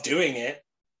love doing it.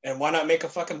 And why not make a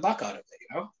fucking buck out of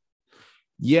it,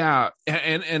 Yeah,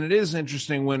 and it is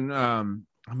interesting when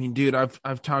I mean, dude,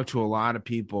 I've talked to a lot of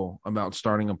people about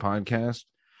starting a podcast,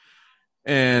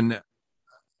 and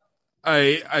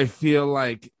I feel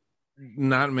like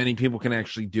not many people can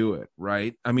actually do it,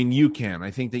 right? I mean, you can.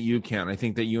 I think that you can. I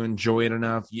think that you enjoy it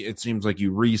enough. It seems like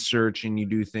you research and you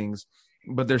do things,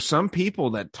 but there's some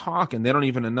people that talk and they don't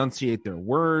even enunciate their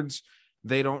words.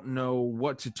 They don't know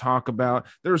what to talk about.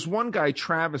 There's one guy,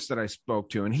 Travis, that I spoke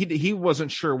to, and he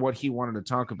wasn't sure what he wanted to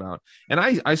talk about. And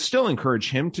I still encourage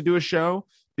him to do a show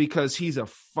because he's a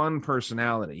fun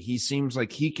personality. He seems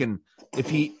like he can,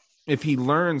 if he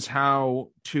learns how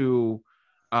to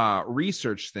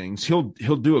research things, he'll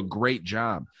do a great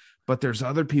job. But there's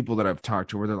other people that I've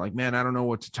talked to where they're like, man, I don't know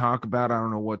what to talk about. I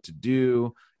don't know what to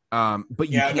do. But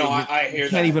you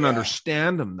can't even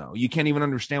understand them, though. You can't even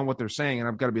understand what they're saying. And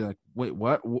I've got to be like, wait,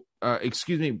 what?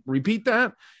 Excuse me, repeat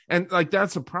that. And like,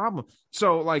 that's a problem.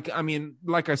 So like, I mean,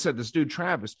 like I said, this dude,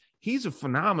 Travis, he's a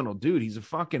phenomenal dude. He's a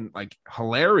fucking like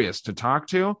hilarious to talk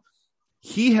to.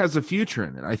 He has a future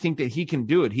in it. I think that he can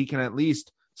do it. He can at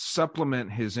least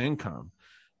supplement his income.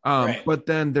 Right. But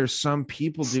then there's some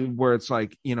people, dude, where it's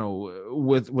like, you know,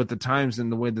 with the times and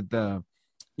the way that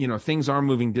things are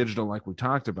moving digital, like we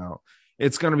talked about,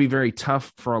 it's going to be very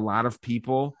tough for a lot of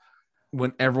people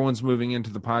when everyone's moving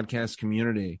into the podcast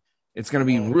community. It's going to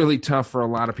be really tough for a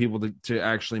lot of people to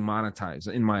actually monetize,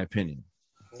 in my opinion.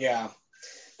 Yeah.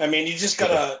 I mean, you just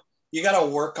gotta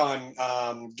work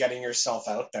on getting yourself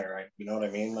out there. Right? You know what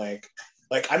I mean? Like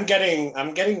I'm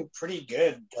getting pretty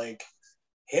good, like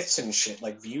hits and shit,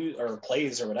 like views or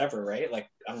plays or whatever. Right. Like,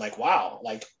 I'm like, wow,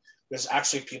 like, there's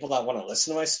actually people that want to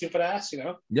listen to my stupid ass, you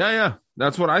know? Yeah.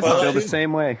 That's what I I thought. feel the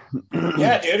same way.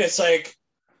 Yeah, dude. It's like,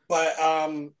 but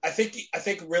I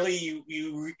think really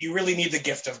you really need the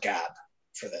gift of gab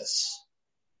for this.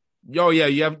 Oh yeah,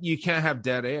 you can't have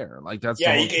dead air. Like that's you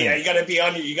gotta be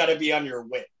on your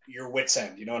wit's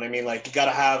end. You know what I mean? Like you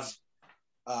gotta have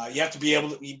you have to be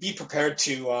able to be prepared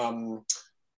to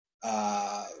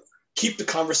keep the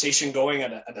conversation going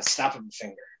at a snap of a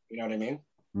finger. You know what I mean?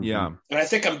 Yeah. And I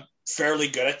think I'm fairly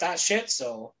good at that shit.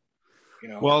 So, you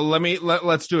know. Well,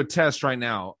 let's do a test right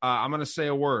now. I'm gonna say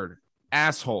a word.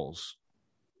 Assholes.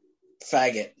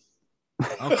 Faggot. Okay.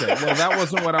 Well, that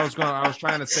wasn't what I was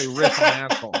trying to say. Riff on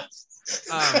asshole.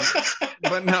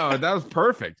 But no, that was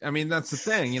perfect. I mean, that's the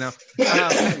thing, you know.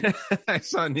 I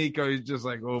saw Nico. He's just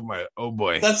like, oh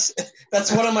boy. That's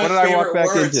one of my favorite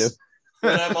words.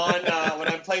 When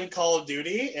I'm playing Call of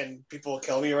Duty and people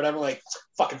kill me or whatever, I'm like,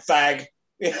 fucking fag.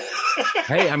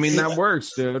 Hey, I mean, that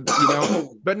works, dude. You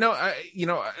know, but no,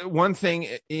 one thing,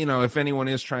 you know, if anyone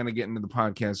is trying to get into the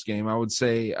podcast game, I would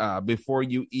say before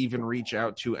you even reach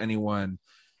out to anyone,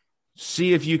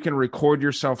 see if you can record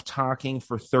yourself talking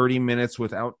for 30 minutes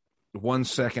without 1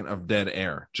 second of dead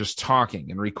air, just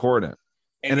talking and record it.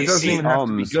 And it doesn't even have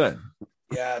to be good.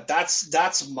 Yeah,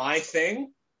 that's my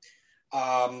thing.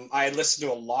 I listen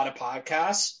to a lot of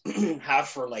podcasts, have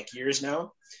for like years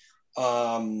now.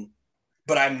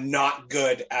 But I'm not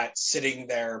good at sitting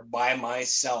there by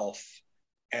myself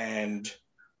and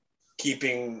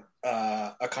keeping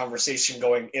a conversation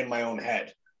going in my own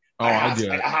head. Oh, I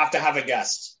have to have a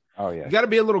guest. Oh yeah, you got to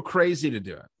be a little crazy to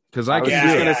do it. Because I was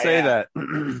just going to say that.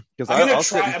 Because I'll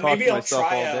sit and talk to myself all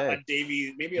day.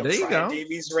 Maybe I'll try a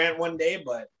Davies rant one day,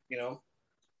 but you know.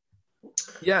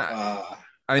 Yeah,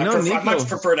 I know. I much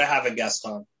prefer to have a guest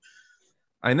on.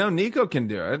 I know Nico can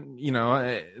do it. You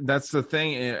know, that's the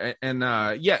thing. And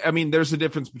yeah, I mean, there's a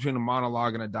difference between a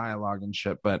monologue and a dialogue and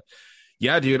shit. But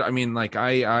yeah, dude, I mean, like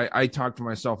I talk to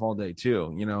myself all day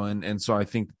too, you know, and so I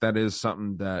think that is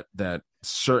something that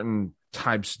certain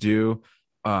types do.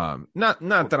 Not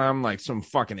that I'm like some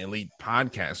fucking elite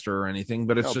podcaster or anything,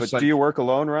 but it's just like. Do you work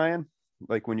alone, Ryan?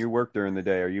 Like when you work during the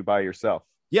day, are you by yourself?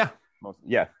 Yeah.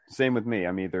 Yeah, same with me.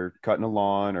 I'm either cutting a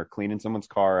lawn or cleaning someone's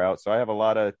car out. So I have a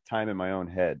lot of time in my own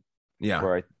head. Yeah.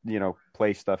 Where I,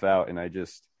 play stuff out, and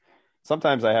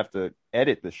sometimes I have to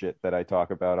edit the shit that I talk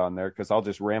about on there because I'll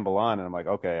just ramble on and I'm like,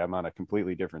 okay, I'm on a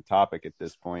completely different topic at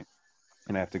this point,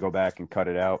 and I have to go back and cut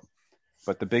it out.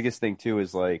 But the biggest thing too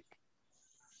is like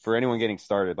for anyone getting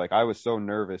started, like I was so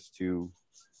nervous to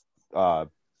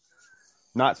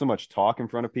not so much talk in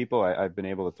front of people. I've been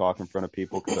able to talk in front of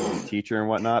people because I was a teacher and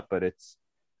whatnot, but it's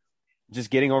just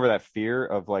getting over that fear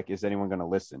of like, is anyone going to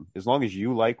listen? As long as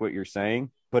you like what you're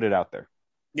saying, put it out there.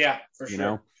 Yeah, for sure. You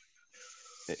know,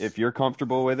 if you're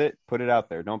comfortable with it, put it out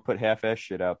there. Don't put half-ass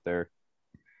shit out there.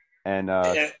 And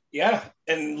yeah,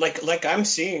 and like I'm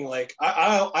seeing, like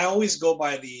I always go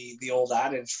by the old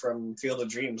adage from Field of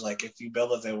Dreams, like if you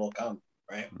build it, they will come,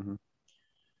 right? Mm-hmm.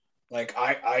 Like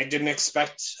I didn't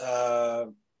expect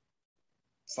fucking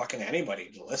anybody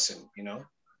to listen, you know.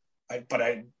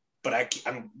 but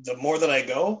I'm the more that I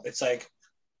go, it's like,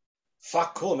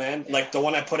 fuck, cool, man. Like the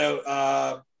one I put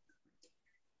out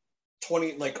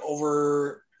 20, like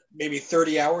over maybe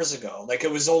 30 hours ago. Like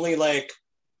it was only like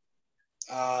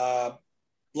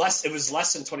it was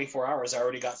less than 24 hours. I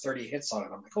already got 30 hits on it.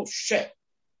 I'm like, oh shit.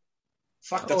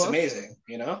 Fuck, that's amazing,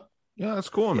 you know? Yeah, that's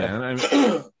cool, man. I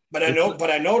mean, but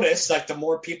I noticed like the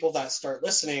more people that start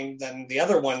listening, then the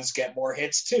other ones get more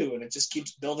hits too, and it just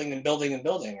keeps building and building and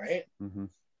building, right? Mm-hmm.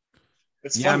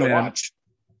 It's fun to watch.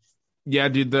 Yeah,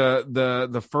 dude.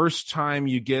 The first time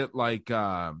you get like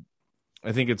I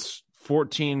think it's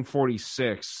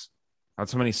 1446.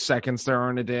 That's how many seconds there are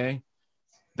in a day.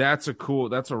 That's a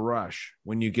rush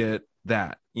when you get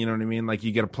that. You know what I mean? Like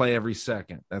you get to play every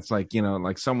second. That's like, you know,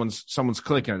 like someone's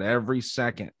clicking it every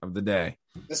second of the day.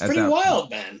 That's pretty wild,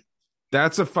 man.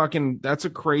 That's a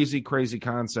crazy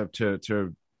concept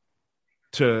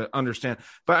to understand.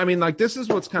 But I mean, like, this is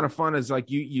what's kind of fun is like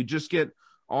you just get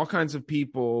all kinds of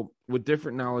people with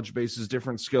different knowledge bases,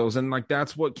 different skills. And like,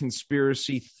 that's what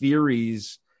conspiracy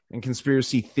theories and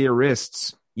conspiracy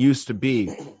theorists used to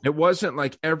be. It wasn't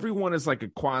like everyone is like a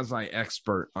quasi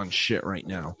expert on shit right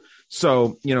now.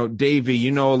 So, you know, Davey,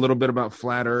 you know a little bit about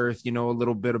flat earth, you know a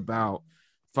little bit about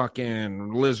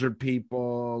fucking lizard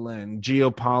people and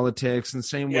geopolitics, and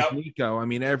same with Nico. I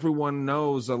mean, everyone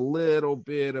knows a little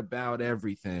bit about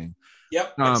everything.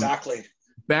 Yep, exactly.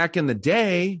 Back in the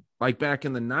day, like back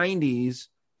in the 90s,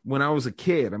 when I was a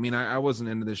kid, I mean, I wasn't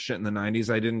into this shit in the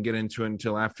 90s. I didn't get into it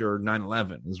until after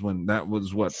 9/11 is when that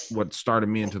was what started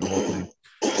me into the whole thing.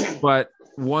 But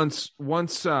once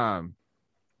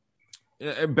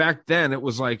back then, it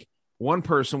was like one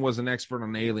person was an expert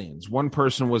on aliens. One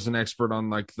person was an expert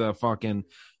on like the fucking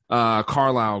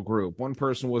Carlyle group. One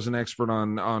person was an expert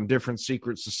on different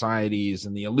secret societies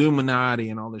and the Illuminati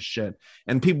and all this shit.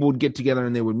 And people would get together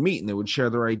and they would meet and they would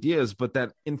share their ideas, but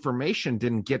that information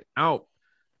didn't get out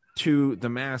to the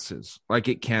masses like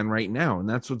it can right now. And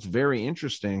that's what's very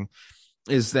interesting,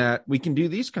 is that we can do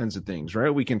these kinds of things, right?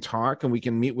 We can talk and we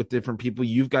can meet with different people.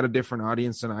 You've got a different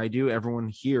audience than I do. Everyone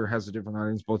here has a different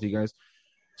audience, both of you guys.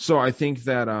 So I think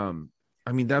that, I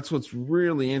mean, that's what's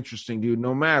really interesting, dude.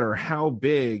 No matter how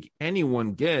big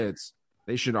anyone gets,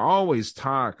 they should always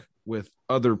talk with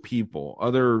other people,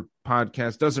 other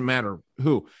podcasts, doesn't matter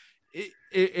who.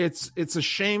 It's a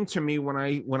shame to me when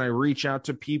I reach out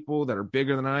to people that are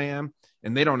bigger than I am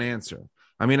and they don't answer.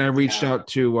 I mean, I reached out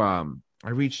to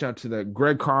the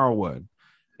Greg Carlwood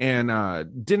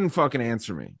and didn't fucking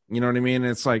answer me. You know what I mean?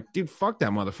 And it's like, dude, fuck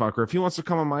that motherfucker. If he wants to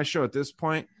come on my show at this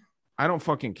point, I don't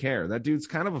fucking care. That dude's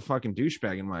kind of a fucking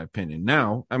douchebag in my opinion.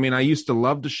 Now, I mean, I used to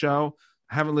love the show.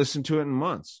 I haven't listened to it in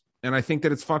months. And I think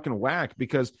that it's fucking whack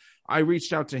because I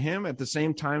reached out to him at the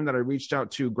same time that I reached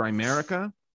out to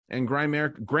Grimerica. And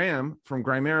Graham from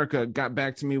Grimerica got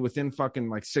back to me within fucking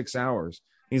like 6 hours.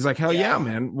 He's like, hell yeah,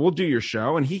 man, we'll do your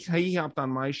show. And he hopped on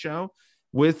my show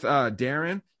with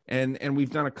Darren, and we've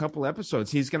done a couple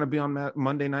episodes. He's going to be on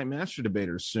Monday Night Master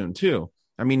Debaters soon too.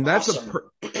 I mean, that's awesome.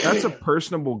 That's a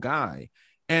personable guy.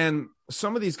 And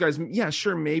some of these guys, yeah,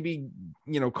 sure, maybe,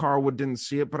 you know, Carlwood didn't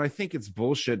see it, but I think it's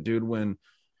bullshit, dude, when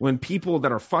people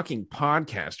that are fucking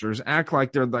podcasters act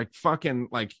like they're like fucking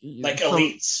like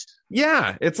elites.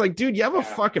 Yeah, it's like, dude, you have a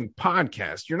fucking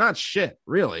podcast. You're not shit,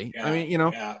 really. I mean, you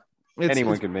know,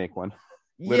 anyone can make one.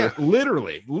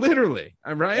 Literally.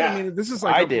 I'm right. Yeah. I mean, this is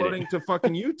like uploading to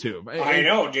fucking YouTube. I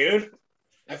know, dude.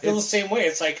 I feel the same way.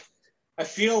 It's like I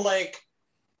feel like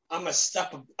I'm a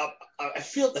step up. I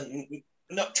feel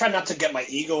try not to get my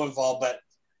ego involved, but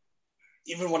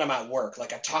even when I'm at work,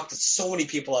 like I talk to so many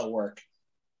people at work,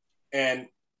 and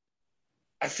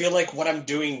I feel like what I'm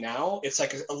doing now, it's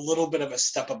like a little bit of a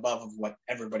step above of what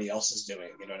everybody else is doing.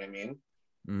 You know what I mean?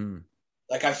 Mm-hmm.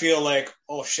 Like, I feel like,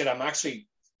 oh shit, I'm actually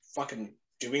fucking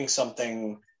doing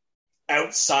something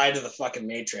outside of the fucking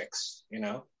matrix, you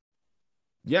know?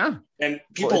 Yeah. And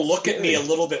people look at me a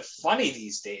little bit funny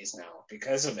these days now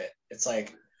because of it. It's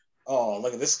like, oh,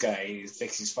 look at this guy. He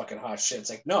thinks he's fucking hot shit. It's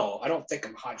like, no, I don't think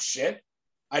I'm hot shit.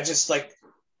 I just like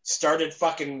started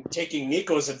fucking taking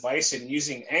Nico's advice and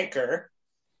using Anchor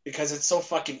because it's so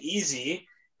fucking easy,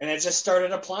 and I just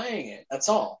started applying it. That's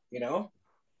all, you know?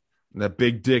 That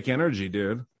big dick energy,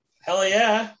 dude. Hell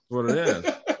yeah. That's what it is.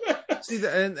 See,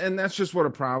 and that's just what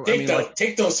a problem.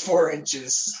 Take those 4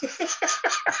 inches.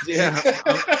 Yeah.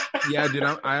 Yeah, dude.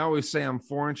 I always say I'm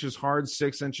 4 inches hard,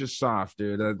 6 inches soft,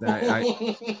 dude.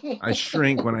 I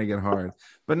shrink when I get hard.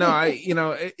 But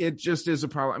no, it just is a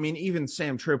problem. I mean, even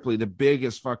Sam Tripoli, the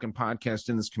biggest fucking podcast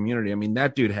in this community, I mean,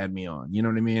 that dude had me on. You know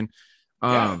what I mean?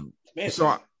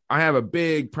 So I have a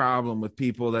big problem with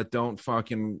people that don't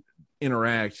fucking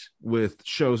interact with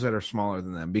shows that are smaller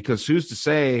than them, because who's to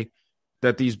say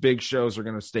that these big shows are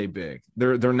going to stay big?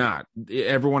 They're not.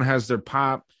 Everyone has their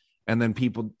pop, and then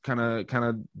people kind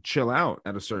of chill out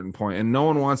at a certain point, and no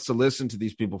one wants to listen to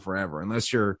these people forever,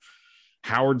 unless you're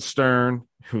Howard Stern,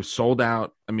 who sold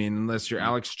out. I mean, unless you're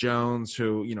Alex Jones,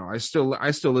 who, you know, I still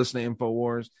listen to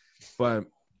InfoWars, but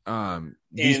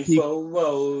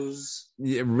InfoWars.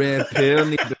 Yeah, red pill,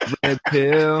 need the red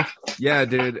pill. Yeah,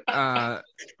 dude. I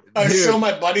show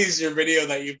my buddies your video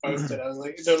that you posted. I was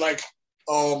like, they're like,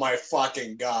 oh my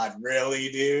fucking God,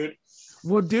 really, dude?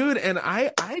 Well, dude, and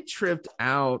I tripped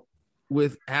out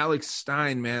with Alex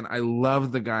Stein, man. I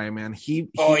love the guy, man. He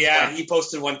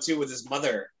posted one too with his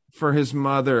mother. For his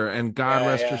mother, and God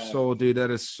rest her yeah. soul, dude. That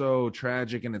is so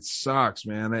tragic, and it sucks,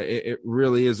 man. It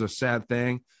really is a sad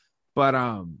thing. But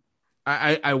I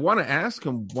want to ask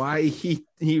him why he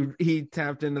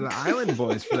tapped into the Island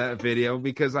Boys for that video,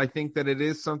 because I think that it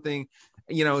is something,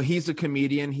 you know, he's a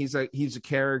comedian, he's a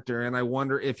character, and I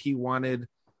wonder if he wanted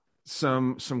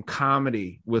some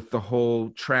comedy with the whole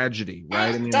tragedy,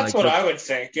 right? I mean, that's what I would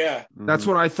think. Yeah, that's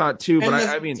what I thought too. And but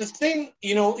I mean, the thing,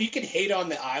 you know, you can hate on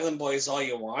the Island Boys all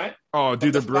you want. Oh,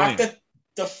 dude, they're brilliant.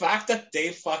 The fact that they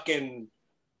fucking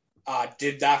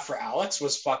did that for Alex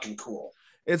was fucking cool.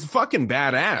 It's fucking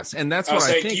badass, and that's what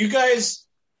I think. You guys,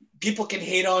 people can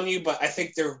hate on you, but I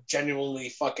think they're genuinely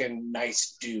fucking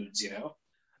nice dudes, you know?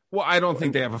 Well, I don't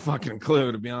think they have a fucking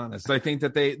clue, to be honest. I think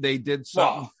that they did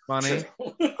something funny.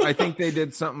 I think they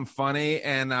did something funny,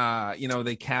 and you know,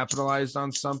 they capitalized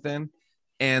on something.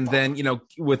 And then, you know,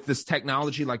 with this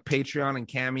technology like Patreon and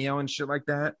Cameo and shit like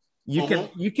that,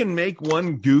 you can make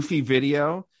one goofy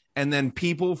video, and then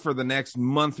people for the next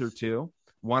month or two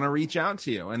want to reach out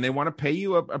to you, and they want to pay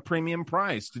you a premium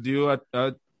price to do a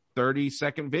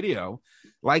 30-second video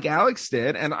like Alex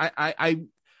did. And I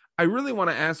really want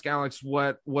to ask Alex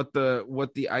what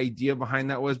the idea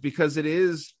behind that was, because it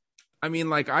is, I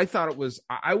mean, like, I thought it was,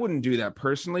 I wouldn't do that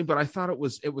personally, but I thought it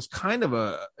was kind of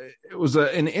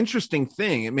an interesting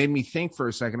thing. It made me think for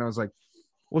a second. I was like,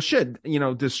 well, shit, you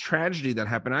know, this tragedy that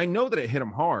happened, I know that it hit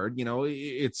him hard. You know,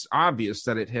 it's obvious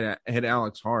that it hit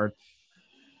Alex hard,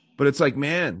 but it's like,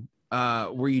 man,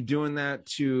 were you doing that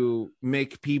to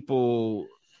make people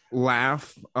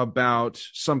laugh about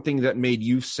something that made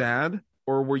you sad?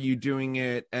 Or were you doing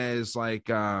it as like,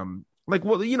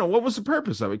 well, you know, what was the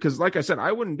purpose of it? Because like I said,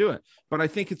 I wouldn't do it, but I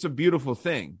think it's a beautiful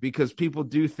thing because people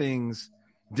do things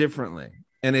differently.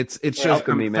 And it's just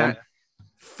me, man.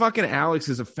 Fucking Alex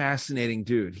is a fascinating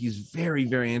dude. He's very,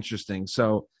 very interesting.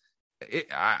 So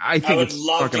I think I would it's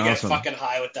love to get awesome. fucking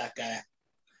high with that guy.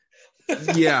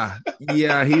 yeah.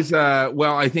 He's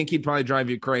well, I think he'd probably drive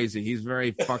you crazy. He's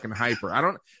very fucking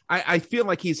hyper. I feel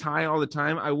like he's high all the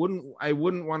time. I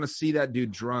wouldn't want to see that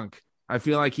dude drunk. I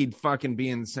feel like he'd fucking be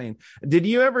insane. Did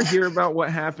you ever hear about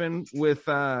what happened with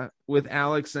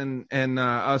Alex and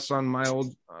us on my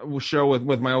old show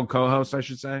with my old co-host, I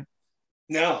should say?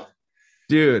 No.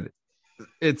 Dude,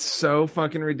 it's so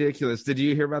fucking ridiculous. Did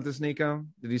you hear about this, Nico?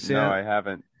 Did you see it? No, I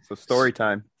haven't. So story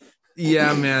time.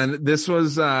 Yeah, man, this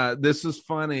was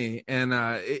funny, and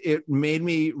it made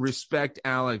me respect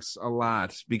Alex a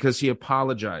lot because he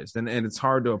apologized, and it's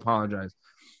hard to apologize.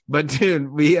 But dude,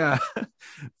 we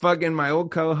fucking my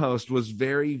old co-host was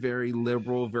very, very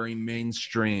liberal, very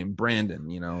mainstream, Brandon,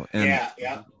 you know, and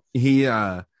he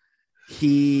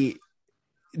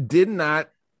did not.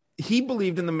 He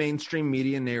believed in the mainstream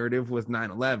media narrative with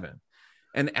 9/11.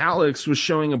 And Alex was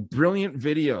showing a brilliant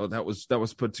video that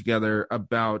was put together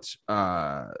about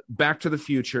Back to the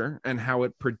Future and how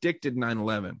it predicted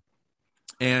 9/11.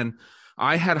 And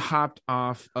I had hopped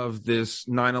off of this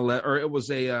 9/11, or it was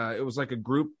like a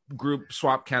group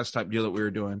swapcast type deal that we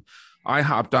were doing. I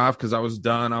hopped off because I was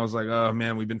done. I was like, oh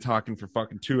man, we've been talking for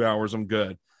fucking 2 hours. I'm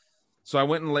good. So I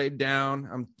went and laid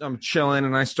down. I'm chilling,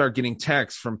 and I start getting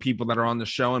texts from people that are on the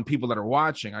show and people that are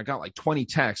watching. I got like 20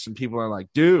 texts, and people are like,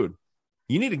 dude,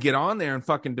 you need to get on there and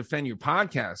fucking defend your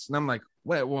podcast. And I'm like,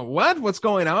 wait, what? What's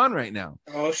going on right now?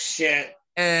 Oh, shit.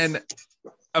 And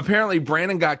apparently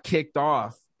Brandon got kicked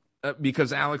off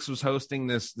because Alex was hosting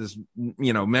this,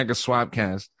 you know, mega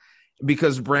swapcast,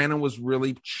 because Brandon was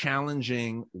really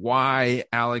challenging why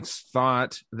Alex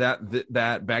thought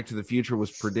that Back to the Future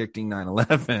was predicting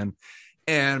 9/11.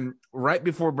 And right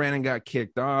before Brandon got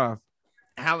kicked off,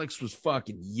 Alex was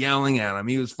fucking yelling at him.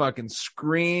 He was fucking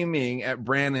screaming at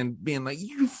Brandon, being like,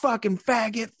 you fucking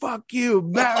faggot, fuck you.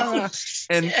 Blah.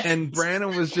 And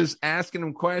Brandon was just asking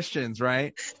him questions,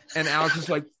 right? And Alex was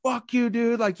like, fuck you,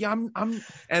 dude. Like, yeah,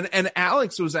 and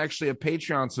Alex was actually a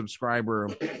Patreon subscriber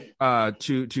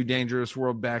to Dangerous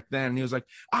World back then. And he was like,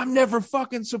 I'm never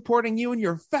fucking supporting you and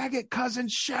your faggot cousin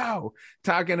show,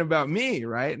 talking about me,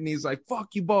 right? And he's like, fuck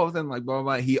you both, and like blah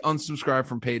blah blah. He unsubscribed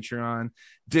from Patreon,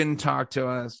 didn't talk to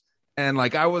us, and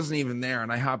like I wasn't even there,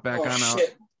 and I hopped back on shit. out.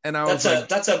 And I was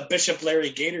that's a Bishop Larry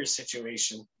Gator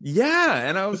situation. Yeah.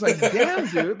 And I was like, damn,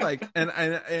 dude. Like, and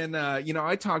you know,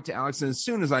 I talked to Alex, and as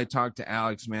soon as I talked to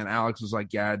Alex, man, Alex was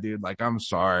like, yeah, dude, like, I'm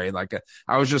sorry. Like,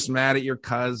 I was just mad at your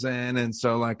cousin. And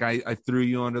so like, I threw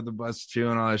you under the bus too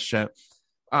and all that shit.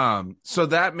 So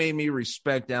that made me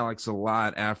respect Alex a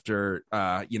lot after,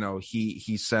 you know,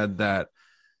 he said that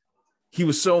he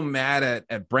was so mad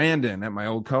at Brandon, at my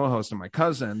old co-host and my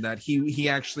cousin, that he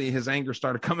actually, his anger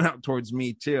started coming out towards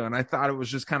me too. And I thought it was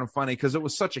just kind of funny because it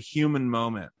was such a human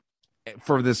moment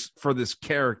for this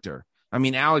character. I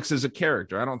mean, Alex is a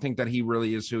character. I don't think that he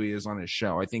really is who he is on his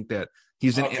show. I think that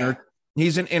he's an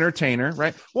entertainer,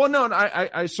 right? Well, no,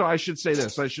 so I should say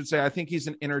this. I should say, I think he's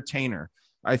an entertainer.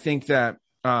 I think that,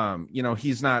 you know,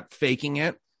 he's not faking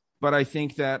it. But I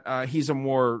think that he's a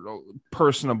more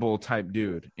personable type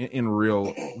dude in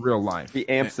real life. He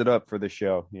amps it up for the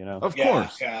show, you know. Of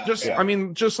course, I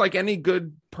mean, just like any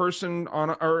good person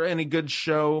or any good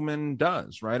showman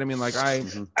does, right? I mean, like all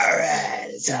right,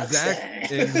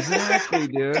 exactly,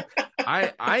 dude.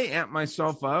 I amp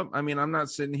myself up. I mean, I'm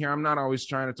not sitting here. I'm not always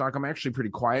trying to talk. I'm actually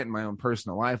pretty quiet in my own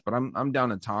personal life, but I'm down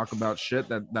to talk about shit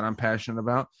that I'm passionate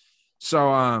about.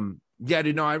 So, yeah,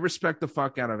 dude, no, I respect the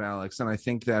fuck out of Alex, and I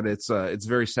think that it's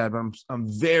very sad. But I'm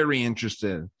very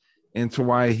interested into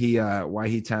why he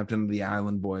tapped into the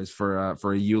Island Boys for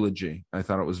a eulogy. I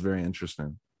thought it was very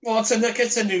interesting. Well, it's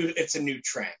a new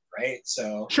trend, right?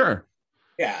 So sure,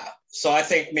 yeah. So I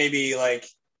think maybe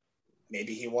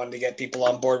he wanted to get people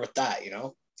on board with that, you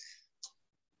know.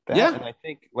 Yeah, and I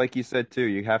think, like you said too,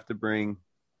 you have to bring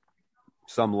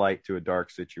some light to a dark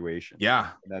situation. Yeah,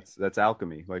 that's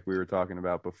alchemy, like we were talking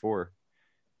about before.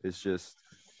 It's just,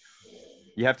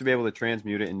 you have to be able to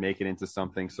transmute it and make it into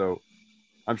something. So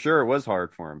I'm sure it was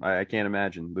hard for him. I can't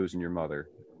imagine losing your mother.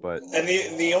 But and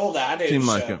the old adage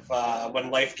like of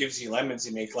when life gives you lemons,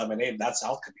 you make lemonade. That's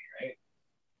alchemy, right?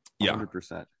 Yeah,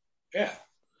 100%. Yeah,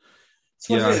 that's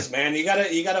what it is, man. You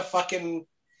gotta fucking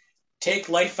take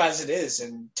life as it is.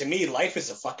 And to me, life is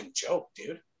a fucking joke,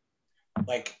 dude.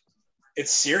 Like,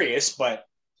 it's serious, but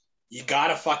you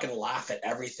gotta fucking laugh at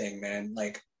everything, man.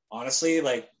 Like, honestly,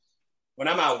 like, when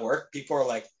I'm at work, people are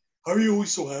like, how are you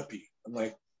always so happy? I'm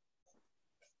like,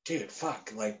 dude,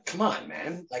 fuck. Like, come on,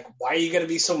 man. Like, why are you gonna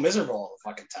be so miserable all the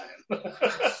fucking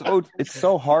time? It's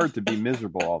so hard to be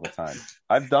miserable all the time.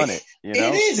 I've done it, you know?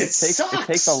 It is. It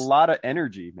takes a lot of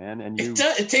energy, man. And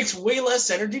it takes way less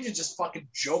energy to just fucking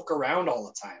joke around all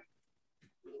the time.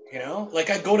 You know, like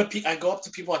I go up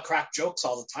to people, I crack jokes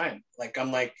all the time. Like,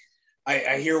 I'm like,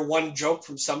 I hear one joke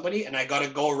from somebody and I got to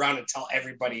go around and tell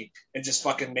everybody and just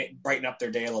fucking brighten up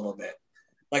their day a little bit.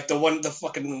 Like the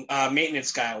fucking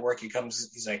maintenance guy at work,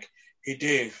 he's like, hey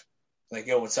Dave, like,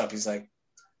 yo, what's up? He's like,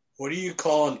 what do you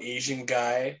call an Asian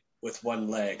guy with one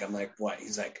leg? I'm like, what?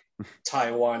 He's like,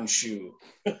 Taiwan shoe.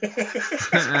 I'm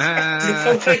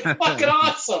like, fucking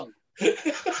awesome.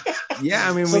 Yeah,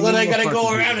 I mean, so then I gotta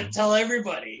go around and tell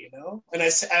everybody, you know. And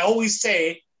I always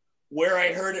say where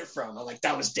I heard it from. I'm like,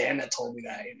 that was Dan that told me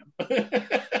that, you know.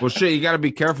 Well, shit, you got to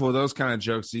be careful with those kind of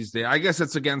jokes these days. I guess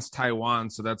it's against Taiwan,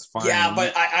 so that's fine. Yeah,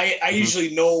 but I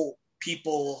usually know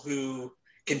people who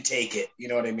can take it. You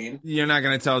know what I mean? You're not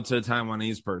going to tell it to a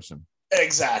Taiwanese person.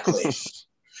 Exactly.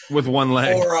 With one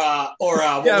leg. Or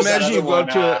yeah, imagine you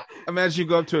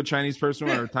go up to a Chinese person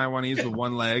or a Taiwanese with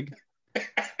one leg.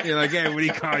 You're like, hey, what do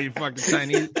you call you, fucking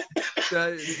Chinese?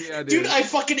 Yeah, dude,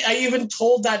 I even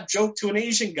told that joke to an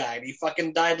Asian guy and he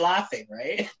fucking died laughing,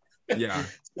 right? Yeah.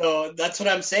 So that's what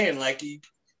I'm saying. Like,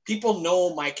 people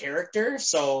know my character,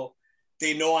 so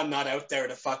they know I'm not out there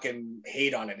to fucking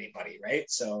hate on anybody, right?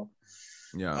 So,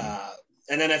 yeah.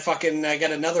 And then I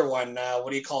got another one. What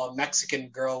do you call a Mexican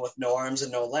girl with no arms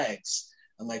and no legs?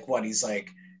 I'm like, what? He's like,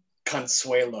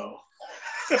 Consuelo.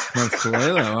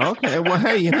 Consuelo. Okay. Well,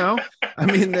 hey, you know, I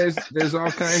mean, there's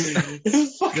all kinds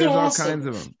of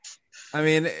them. I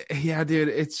mean, yeah, dude,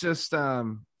 it's just,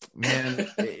 man,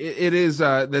 it is,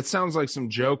 that sounds like some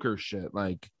Joker shit.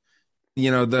 Like, you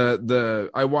know,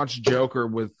 I watched Joker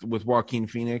with Joaquin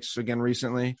Phoenix again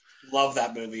recently. Love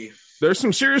that movie. There's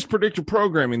some serious predictive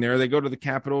programming there. They go to the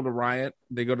Capitol to riot.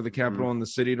 They go to the Capitol in the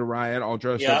city to riot, all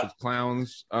dressed up as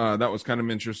clowns. That was kind of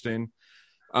interesting.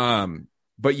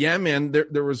 But yeah, man,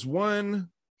 there was one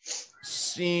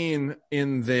scene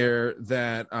in there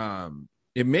that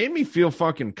it made me feel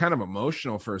fucking kind of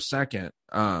emotional for a second.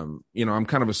 You know, I'm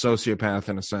kind of a sociopath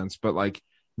in a sense, but like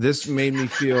this made me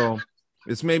feel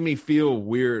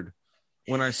weird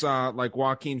when I saw like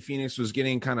Joaquin Phoenix was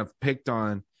getting kind of picked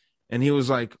on, and he was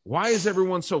like, why is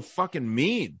everyone so fucking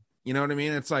mean? You know what I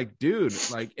mean? It's like, dude,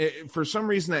 like for some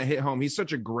reason that hit home. He's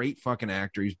such a great fucking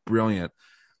actor. He's brilliant,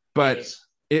 but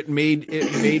it made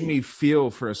me feel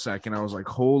for a second. I was like,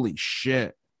 holy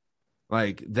shit.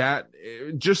 Like that,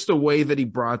 just the way that he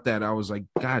brought that, I was like,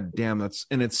 God damn, it's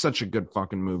such a good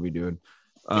fucking movie, dude.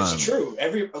 It's true.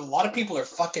 A lot of people are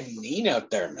fucking mean out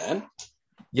there, man.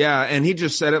 Yeah, and he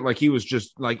just said it like he was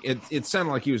just like it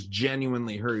sounded like he was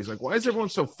genuinely hurt. He's like, why is everyone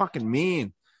so fucking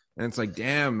mean? And it's like,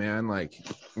 damn, man, like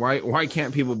why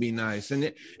can't people be nice?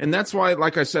 And that's why,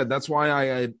 like I said, that's why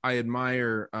I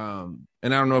admire and I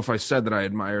don't know if I said that I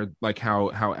admire like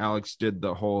how Alex did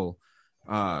the whole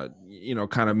you know,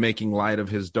 kind of making light of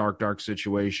his dark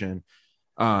situation.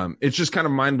 It's just kind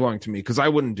of mind-blowing to me because I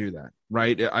wouldn't do that,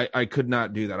 right? I could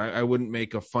not do that. I wouldn't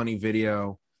make a funny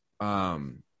video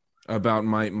about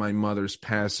my mother's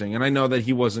passing. And I know that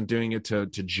he wasn't doing it to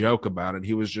joke about it.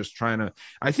 He was just trying to,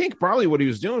 I think probably what he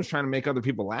was doing was trying to make other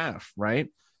people laugh, right?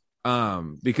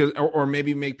 Because or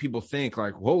maybe make people think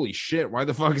like, holy shit, why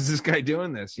the fuck is this guy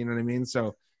doing this? You know what I mean?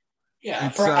 So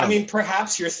yeah, I mean,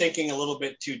 perhaps you're thinking a little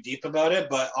bit too deep about it,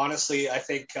 but honestly, I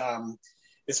think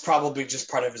it's probably just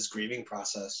part of his grieving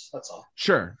process. That's all.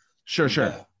 Sure.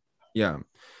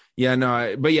 Yeah, no,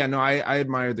 I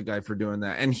admire the guy for doing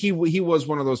that. And he was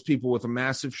one of those people with a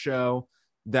massive show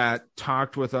that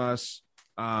talked with us,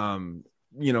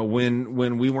 you know, when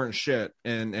we weren't shit,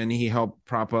 and he helped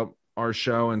prop up our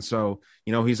show. And so,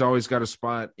 you know, he's always got a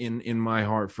spot in my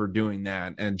heart for doing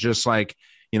that. And just like,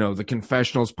 you know, the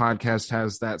Confessionals podcast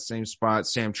has that same spot,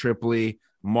 Sam Tripoli,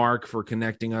 Mark for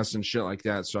connecting us and shit like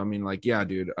that. So, I mean, like, yeah,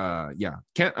 dude, yeah,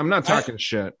 I'm not talking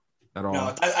shit at all.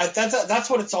 No, that's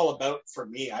what it's all about for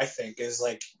me, I think, is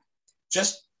like,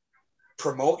 just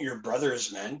promote your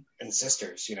brothers, men and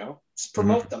sisters, you know, just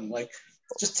promote them. Like,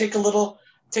 just take a little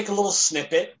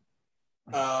snippet,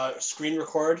 screen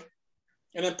record,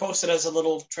 and then post it as a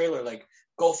little trailer. Like,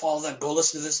 go follow them, go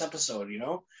listen to this episode, you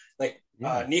know? Like,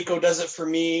 Nico does it for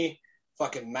me.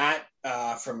 Fucking Matt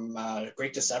from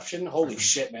Great Deception. Holy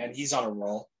shit, man. He's on a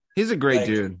roll. He's a great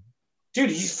dude. Dude,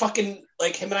 he's fucking,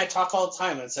 like, him and I talk all the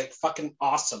time, and it's, like, fucking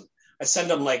awesome. I send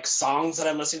him, like, songs that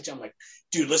I'm listening to. I'm like,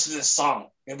 dude, listen to this song.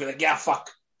 And he'll be like, yeah, fuck.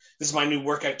 This is my new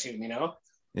workout tune, you know?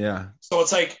 Yeah. So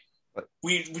it's like,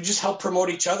 we just help promote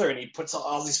each other, and he puts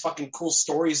all these fucking cool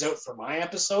stories out for my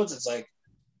episodes. It's, like,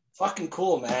 fucking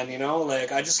cool, man, you know?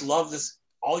 Like, I just love this,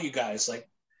 all you guys. Like,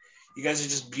 you guys are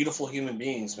just beautiful human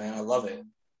beings, man. I love it.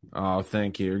 Oh,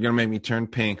 thank you. You're going to make me turn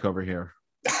pink over here.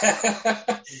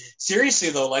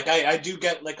 Seriously, though, like, I do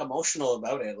get, like, emotional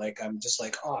about it. Like, I'm just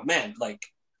like, oh, man, like,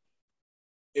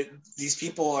 these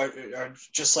people are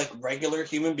just, like, regular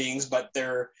human beings, but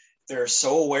they're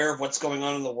so aware of what's going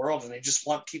on in the world, and they just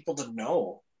want people to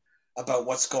know about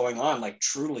what's going on, like,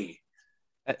 truly.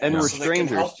 And we're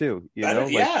strangers too, you know.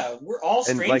 Like, yeah, we're all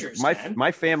strangers. And like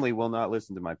my family will not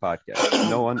listen to my podcast.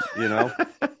 No one, you know.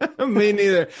 Me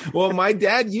neither. Well, my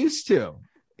dad used to.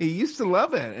 He used to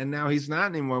love it, and now he's not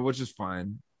anymore, which is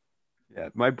fine. Yeah,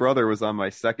 my brother was on my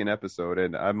second episode,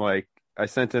 and I'm like, I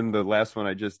sent him the last one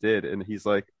I just did, and he's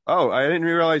like, "Oh, I didn't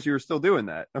realize you were still doing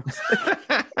that."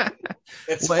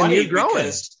 It's funny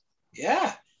because,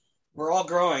 yeah, we're all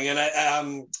growing,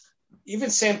 and even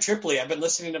Sam Tripoli, I've been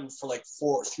listening to him for like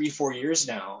 4 years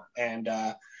now, and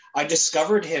I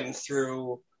discovered him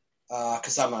through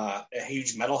because I'm a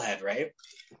huge metalhead, right?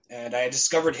 And I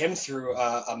discovered him through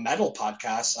a metal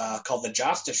podcast called The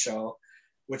Jasta Show,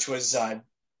 which was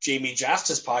Jamie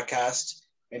Jasta's podcast,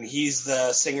 and he's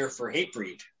the singer for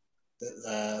Hatebreed,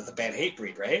 the band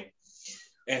Hatebreed, right?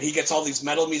 And he gets all these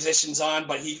metal musicians on,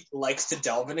 but he likes to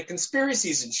delve into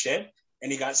conspiracies and shit.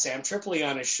 And he got Sam Tripoli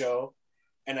on his show.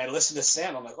 And I listened to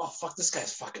Sam. I'm like, oh, fuck, this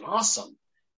guy's fucking awesome.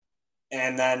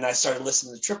 And then I started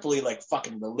listening to Tripoli like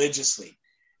fucking religiously.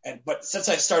 But since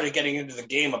I started getting into the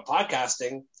game of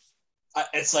podcasting,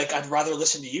 it's like I'd rather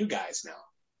listen to you guys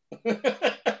now.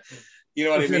 You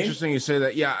know what I mean? It's interesting you say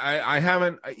that. Yeah, I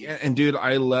haven't. And dude,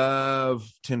 I love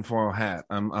Tinfoil Hat.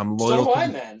 I'm loyal. So do I,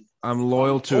 man. I'm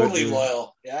loyal to it. Totally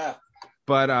loyal. Yeah.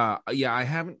 But yeah, I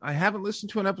haven't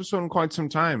listened to an episode in quite some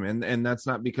time, and that's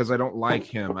not because I don't like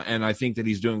him, and I think that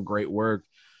he's doing great work.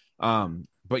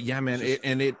 But yeah, man,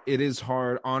 it is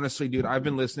hard, honestly, dude. I've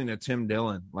been listening to Tim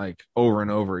Dillon like over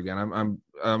and over again. I'm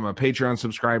a Patreon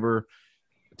subscriber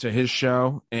to his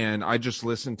show, and I just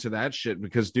listen to that shit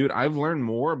because, dude, I've learned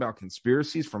more about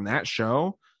conspiracies from that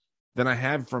show than I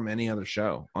have from any other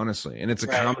show, honestly. And it's a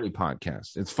Right. comedy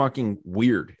podcast. It's fucking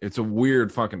weird. It's a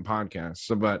weird fucking podcast.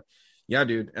 So, but yeah,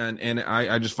 dude. And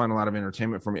I just find a lot of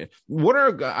entertainment from it. What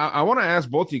are, I want to ask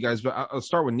both of you guys, but I'll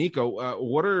start with Nico.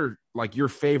 What are like your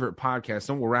favorite podcasts?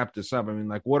 And we'll wrap this up. I mean,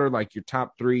 like, what are like your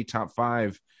top 3, top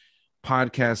 5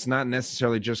 podcasts? Not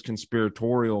necessarily just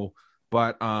conspiratorial,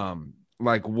 but,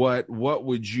 like what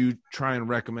would you try and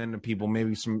recommend to people?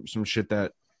 Maybe some shit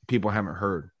that people haven't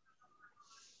heard.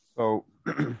 So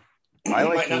I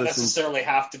like might to not listen. necessarily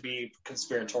have to be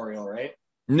conspiratorial, right?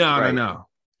 No.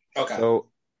 Okay.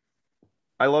 So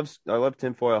I love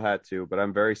Tinfoil Hat too, but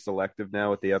I'm very selective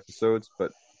now with the episodes.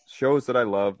 But shows that I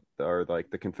love are like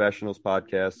the Confessionals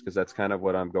podcast, because that's kind of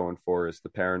what I'm going for, is the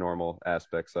paranormal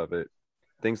aspects of it.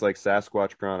 Things like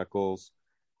Sasquatch Chronicles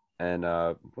and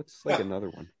what's like another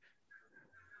one?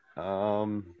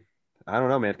 I don't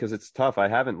know, man, because it's tough. I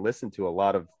haven't listened to a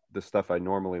lot of the stuff I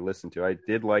normally listen to. I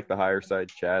did like the Higher Side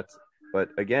Chats, but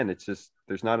again, it's just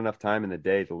there's not enough time in the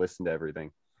day to listen to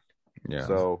everything. Yeah.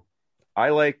 So I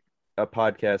like a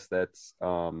podcast that's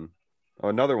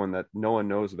another one that no one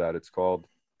knows about. It's called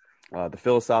The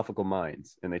Philosophical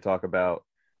Minds, and they talk about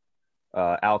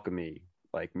alchemy,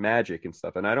 like magic and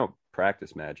stuff. And I don't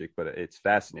practice magic, but it's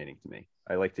fascinating to me.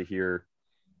 I like to hear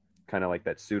kind of like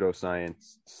that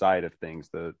pseudoscience side of things,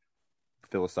 the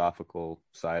philosophical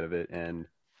side of it. And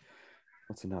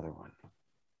what's another one?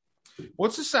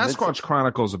 What's the Sasquatch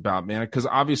Chronicles about, man? Because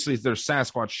obviously there's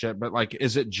Sasquatch shit, but like,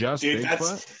 is it just Dude,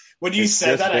 Bigfoot? When you It's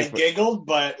said just that, I Bigfoot. giggled,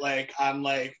 but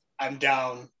I'm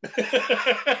down.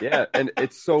 Yeah, and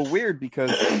it's so weird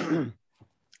because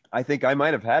I think I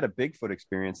might have had a Bigfoot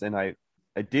experience, and I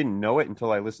didn't know it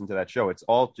until I listened to that show. It's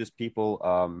all just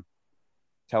people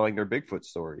telling their Bigfoot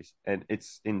stories, and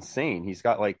it's insane. He's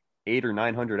got like 800 or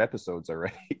 900 episodes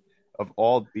already of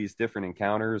all these different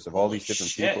encounters of all Holy these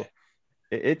different shit. people.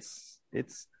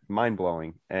 It's mind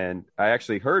blowing. And I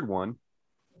actually heard one,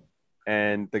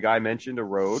 and the guy mentioned a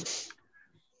road,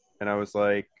 and I was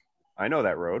like, I know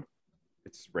that road.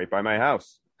 It's right by my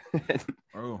house.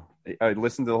 Oh, I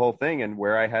listened to the whole thing, and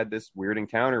where I had this weird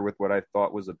encounter with what I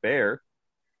thought was a bear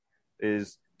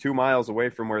is 2 miles away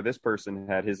from where this person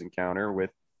had his encounter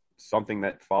with something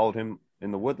that followed him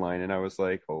in the wood line. And I was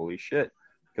like, holy shit.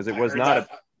 Because it was not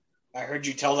I heard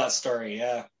you tell that story,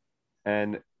 yeah.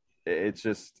 and it's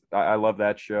just, I love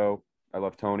that show. I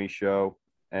love Tony's show.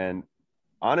 And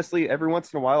honestly, every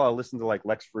once in a while, I'll listen to like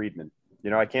Lex Friedman.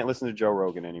 You know, I can't listen to Joe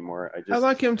Rogan anymore. I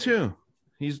like him too.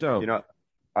 He's dope. You know,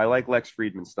 I like Lex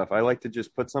Friedman stuff. I like to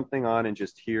just put something on and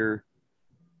just hear,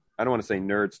 I don't want to say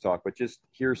nerds talk, but just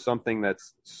hear something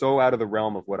that's so out of the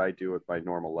realm of what I do with my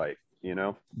normal life, you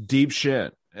know? Deep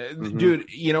shit. Mhm. Dude,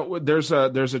 you know, there's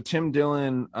a Tim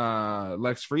Dillon,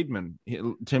 Lex Friedman.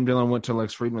 Tim Dillon went to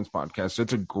Lex Friedman's podcast.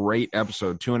 It's a great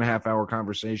episode, 2.5 hour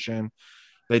conversation.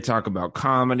 They talk about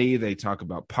comedy. They talk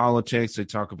about politics. They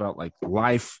talk about like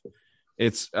life.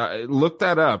 It's look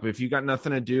that up. If you got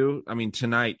nothing to do, I mean,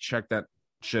 tonight, check that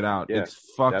shit out. Yeah, it's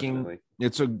fucking,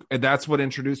 definitely. that's what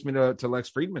introduced me to Lex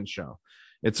Friedman's show.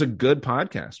 It's a good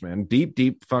podcast, man.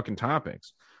 Deep fucking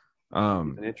topics. He's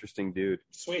an interesting dude.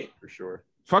 Sweet. For sure.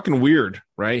 Fucking weird,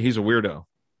 right? He's a weirdo.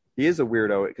 He is a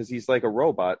weirdo because he's like a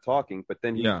robot talking, but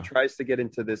then he Yeah. tries to get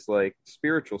into this like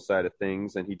spiritual side of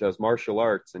things, and he does martial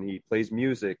arts and he plays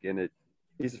music, and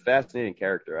he's a fascinating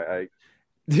character. I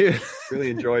Yeah.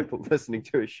 really enjoy listening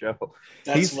to his show.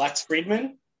 That's He's- Lex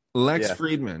Friedman? Lex Yeah.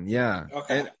 Friedman, yeah.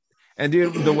 Okay. And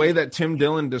dude, the way that Tim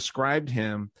Dillon described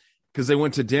him, because they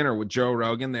went to dinner with Joe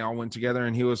Rogan, they all went together,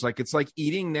 and he was like, it's like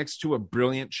eating next to a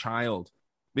brilliant child.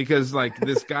 Because like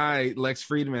this guy, Lex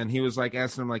Friedman, he was like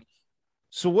asking him, like,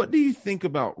 so what do you think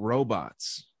about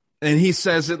robots? And he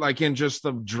says it like in just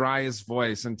the driest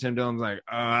voice, and Tim Dillon's like,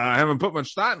 I haven't put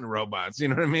much thought in robots. You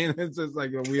know what I mean? It's just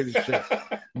like the weirdest shit.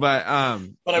 But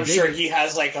I'm sure he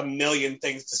has like a million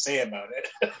things to say about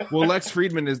it. well, Lex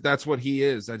Friedman that's what he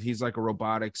is, that he's like a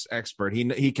robotics expert.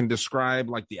 He can describe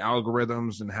like the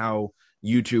algorithms and how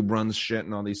YouTube runs shit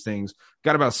and all these things.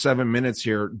 Got about 7 minutes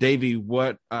here. Davey,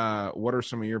 what are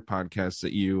some of your podcasts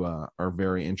that you are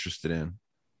very interested in?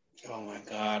 Oh my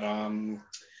God.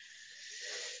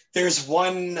 There's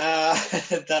one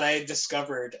that I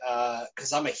discovered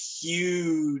because I'm a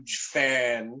huge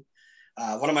fan.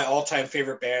 One of my all-time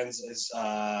favorite bands is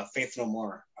Faith No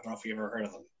More. I don't know if you ever heard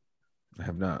of them. I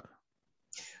have not.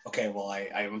 Okay, well,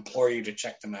 I implore you to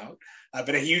check them out. I've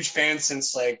been a huge fan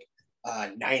since like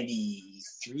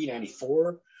 93,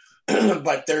 94.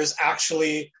 But there's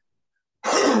actually,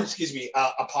 excuse me,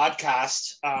 a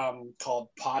podcast called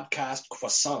Podcast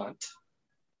Croissant.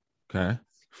 Okay.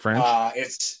 French?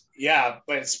 Yeah,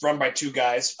 but it's run by two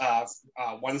guys.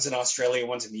 One's in Australia,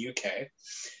 one's in the UK.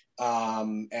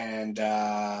 And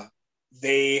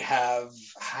they have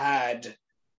had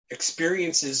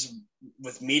experiences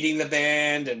with meeting the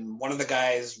band, and one of the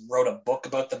guys wrote a book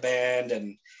about the band,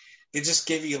 and they just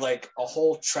give you like a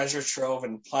whole treasure trove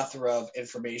and plethora of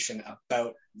information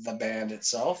about the band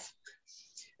itself.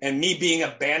 And me being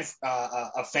a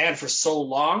fan for so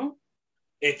long,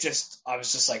 I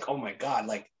was just like, oh my God,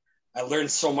 like I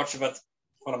learned so much about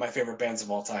one of my favorite bands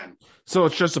of all time. So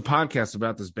it's just a podcast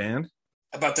about this band?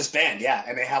 About this band, yeah.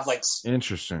 And they have like,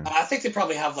 interesting. I think they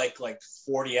probably have like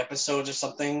 40 episodes or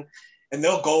something. And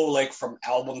they'll go like from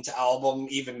album to album,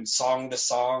 even song to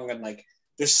song. And like,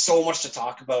 there's so much to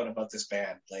talk about this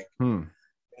band. Like,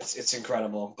 it's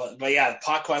incredible. But yeah,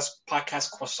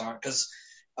 podcast croissant, because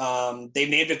they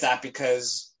named it that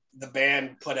because the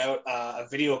band put out a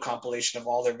video compilation of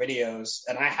all their videos,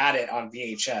 and I had it on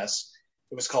VHS.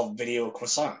 It was called Video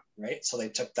Croissant, right? So they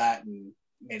took that and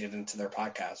made it into their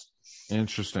podcast.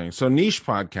 Interesting. So niche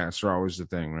podcasts are always the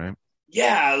thing, right?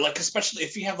 Yeah, like especially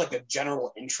if you have like a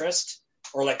general interest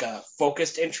or like a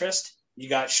focused interest, you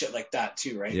got shit like that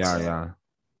too, right? Yeah, so,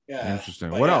 yeah. Interesting.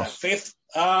 But what else? Faith.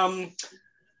 Oh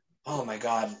my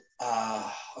God.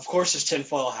 Of course, there's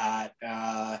Tinfoil Hat.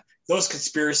 Those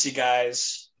conspiracy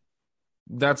guys.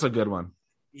 That's a good one.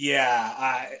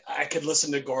 Yeah, I could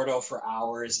listen to Gordo for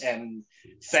hours, and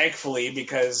thankfully,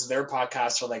 because their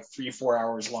podcasts are like 3-4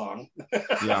 hours long,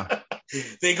 yeah,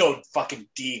 they go fucking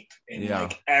deep in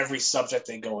like every subject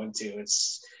they go into.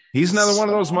 He's another one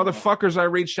of those motherfuckers I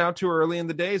reached out to early in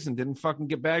the days and didn't fucking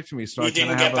get back to me. So he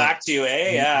didn't get back to you,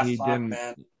 eh? He didn't,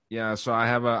 man. Yeah, so I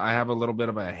have a little bit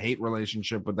of a hate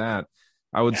relationship with that.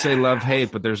 I would say love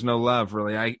hate, but there's no love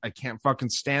really. I can't fucking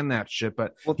stand that shit.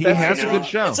 But he has a good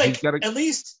show. It's like at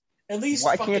least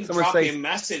why fucking drop me a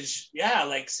message. Yeah,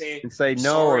 like say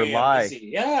no or lie.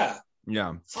 Yeah.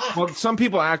 Yeah. Fuck. Well, some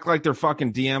people act like their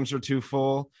fucking DMs are too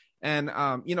full. And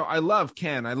I love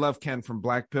Ken. I love Ken from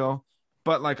Black Pill.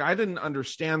 But like I didn't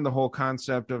understand the whole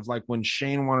concept of like when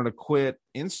Shane wanted to quit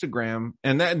Instagram,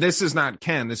 and this is not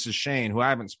Ken, this is Shane, who I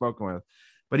haven't spoken with.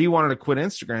 But he wanted to quit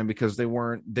Instagram because they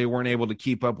weren't able to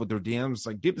keep up with their DMs.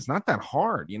 Like, dude, it's not that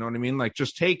hard. You know what I mean? Like,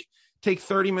 just take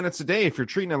 30 minutes a day. If you're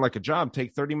treating it like a job,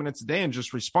 take 30 minutes a day and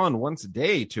just respond once a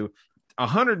day to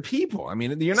 100 people. I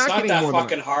mean, you're not getting that more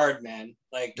fucking hard, man.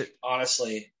 Like,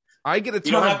 honestly, I get a ton.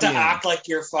 You don't have to DMs. act like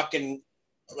you're fucking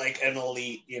like an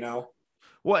elite, you know.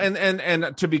 Well,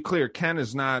 and to be clear, Ken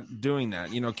is not doing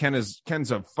that. You know, Ken's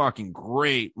a fucking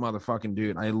great motherfucking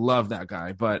dude. I love that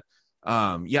guy, but.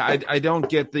 I don't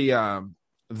get the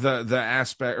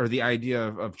aspect or the idea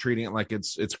of treating it like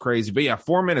it's crazy. But yeah,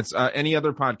 4 minutes. Any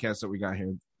other podcasts that we got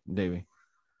here, Davey?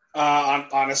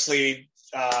 Honestly,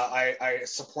 I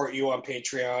support you on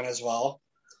Patreon as well.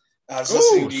 I was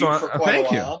listening to you for quite a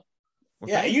while. Well,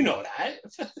 yeah, you know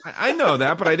that. I know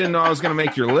that, but I didn't know I was going to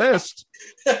make your list.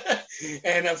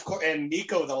 And of course, and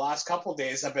Nico, the last couple of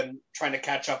days, I've been trying to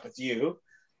catch up with you,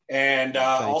 and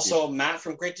also you. Matt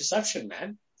from Great Deception,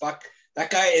 man. Fuck,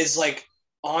 that guy is like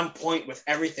on point with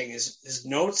everything. His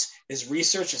notes, his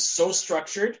research is so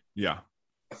structured. Yeah,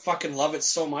 I fucking love it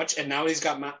so much. And now he's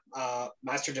got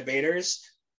Master Debaters.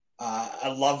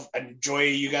 I enjoy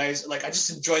you guys. Like, I just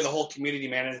enjoy the whole community,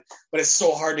 man. But it's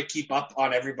so hard to keep up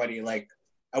on everybody. Like,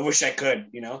 I wish I could,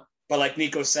 you know. But like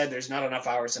Nico said, there's not enough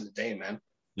hours in the day, man.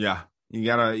 Yeah, you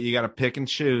gotta pick and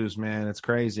choose, man. It's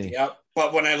crazy. Yep.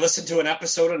 But when I listen to an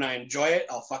episode and I enjoy it,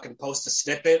 I'll fucking post a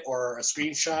snippet or a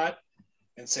screenshot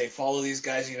and say, follow these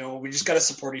guys. You know, we just got to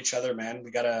support each other, man. We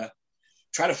got to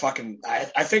try to fucking,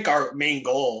 I think our main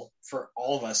goal for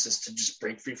all of us is to just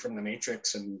break free from the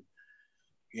matrix and,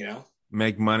 you know,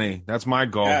 make money. That's my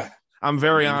goal. Yeah. I'm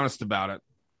very honest about it.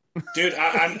 Dude, when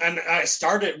I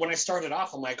started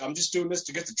off, I'm like, I'm just doing this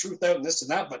to get the truth out and this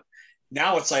and that. But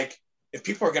now it's like, if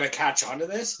people are going to catch on to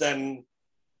this, then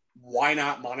why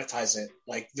not monetize it?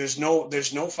 Like, there's no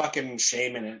fucking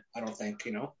shame in it. I don't think,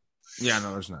 you know? Yeah,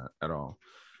 no, there's not at all.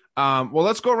 Well,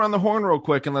 let's go around the horn real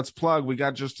quick and let's plug. We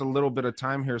got just a little bit of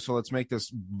time here, so let's make this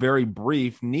very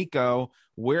brief. Nico,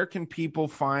 where can people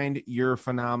find your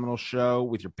phenomenal show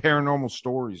with your paranormal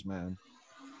stories, man?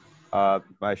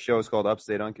 My show is called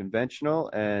Upstate Unconventional,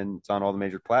 and it's on all the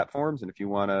major platforms. And if you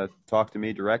want to talk to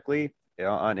me directly,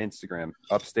 on Instagram,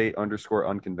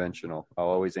 upstate_unconventional. I'll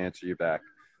always answer you back.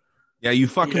 Yeah, you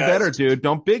fucking better, dude.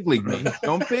 Don't big league me.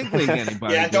 Don't big league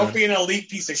anybody. Yeah, don't be an elite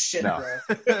piece of shit, no.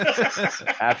 Bro.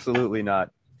 Absolutely not.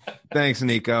 Thanks,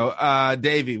 Nico.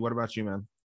 Davey, what about you, man?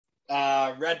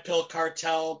 Red Pill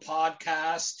Cartel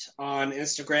podcast on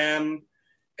Instagram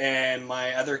And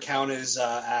my other account is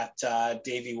at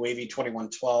Davey Wavy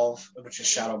 2112, which is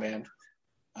shadow banned.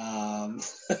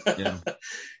 Yeah.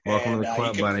 Welcome to the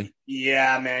club, buddy.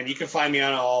 Yeah, man. You can find me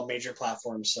on all major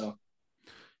platforms. So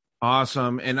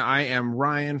awesome. And I am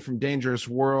Ryan from Dangerous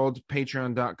World,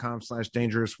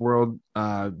 patreon.com/Dangerous World.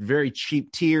 Very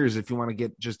cheap tiers if you want to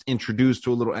get just introduced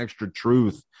to a little extra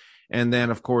truth. And then,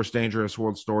 of course,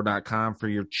 dangerousworldstore.com for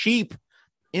your cheap,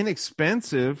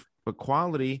 inexpensive, but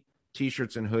quality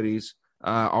t-shirts and hoodies.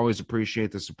 Always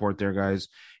appreciate the support there, guys.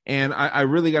 And I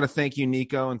really got to thank you,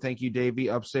 Nico, and thank you, Davey,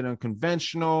 Upstate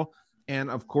Unconventional,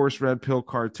 and of course, Red Pill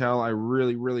Cartel. I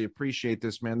really, really appreciate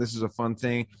this, man. This is a fun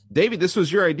thing. Davey, this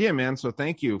was your idea, man. So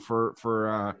thank you for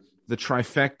the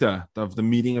trifecta of the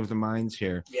meeting of the minds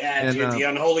here. Yeah, and, dude, the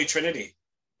unholy trinity.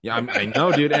 Yeah, I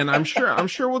know, dude. And I'm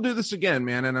sure we'll do this again,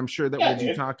 man. And I'm sure that we'll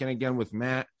be talking again with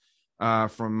Matt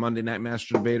from Monday Night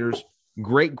Master Debaters.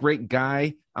 Great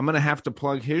guy. I'm going to have to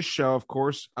plug his show, of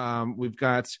course. We've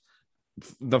got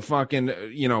the fucking,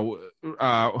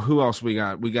 who else we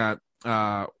got? We got,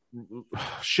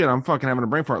 shit, I'm fucking having a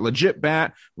brain fart. Legit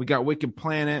Bat. We got Wicked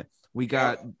Planet. We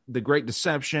got The Great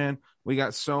Deception. We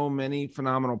got so many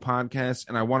phenomenal podcasts.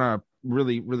 And I want to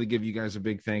really, really give you guys a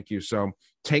big thank you. So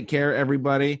take care,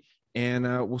 everybody. And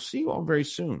we'll see you all very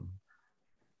soon.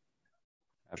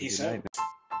 Peace out.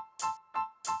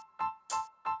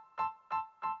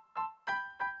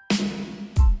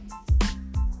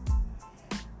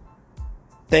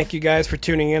 Thank you guys for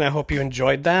tuning in. I hope you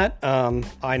enjoyed that.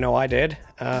 I know I did.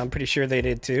 I'm pretty sure they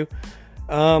did too.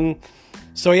 So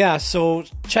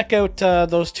check out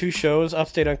those two shows,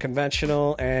 Upstate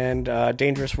Unconventional and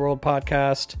Dangerous World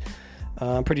Podcast.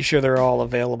 I'm pretty sure they're all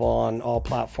available on all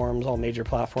platforms, all major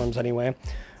platforms anyway.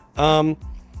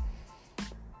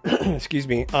 Excuse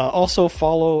me. Also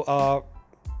follow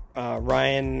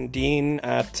Ryan Dean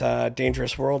at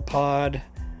Dangerous World Pod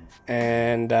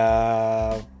and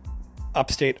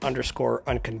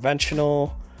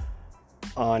Upstate_Unconventional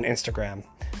on Instagram.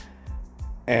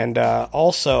 And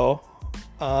also,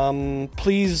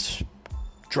 please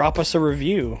drop us a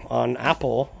review on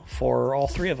Apple for all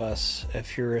three of us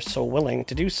if you're so willing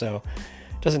to do so.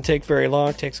 It doesn't take very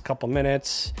long. It takes a couple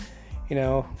minutes.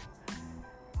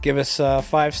 Give us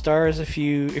 5 stars if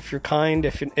you're kind.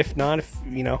 If not,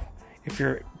 if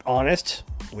you're honest,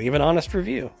 leave an honest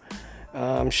review.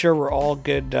 I'm sure we're all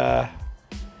good.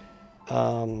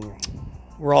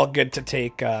 We're all good to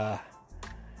take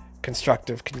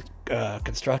constructive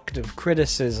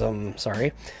criticism.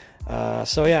 Sorry.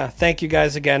 Thank you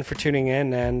guys again for tuning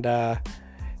in, and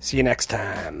see you next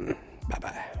time. Bye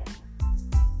bye.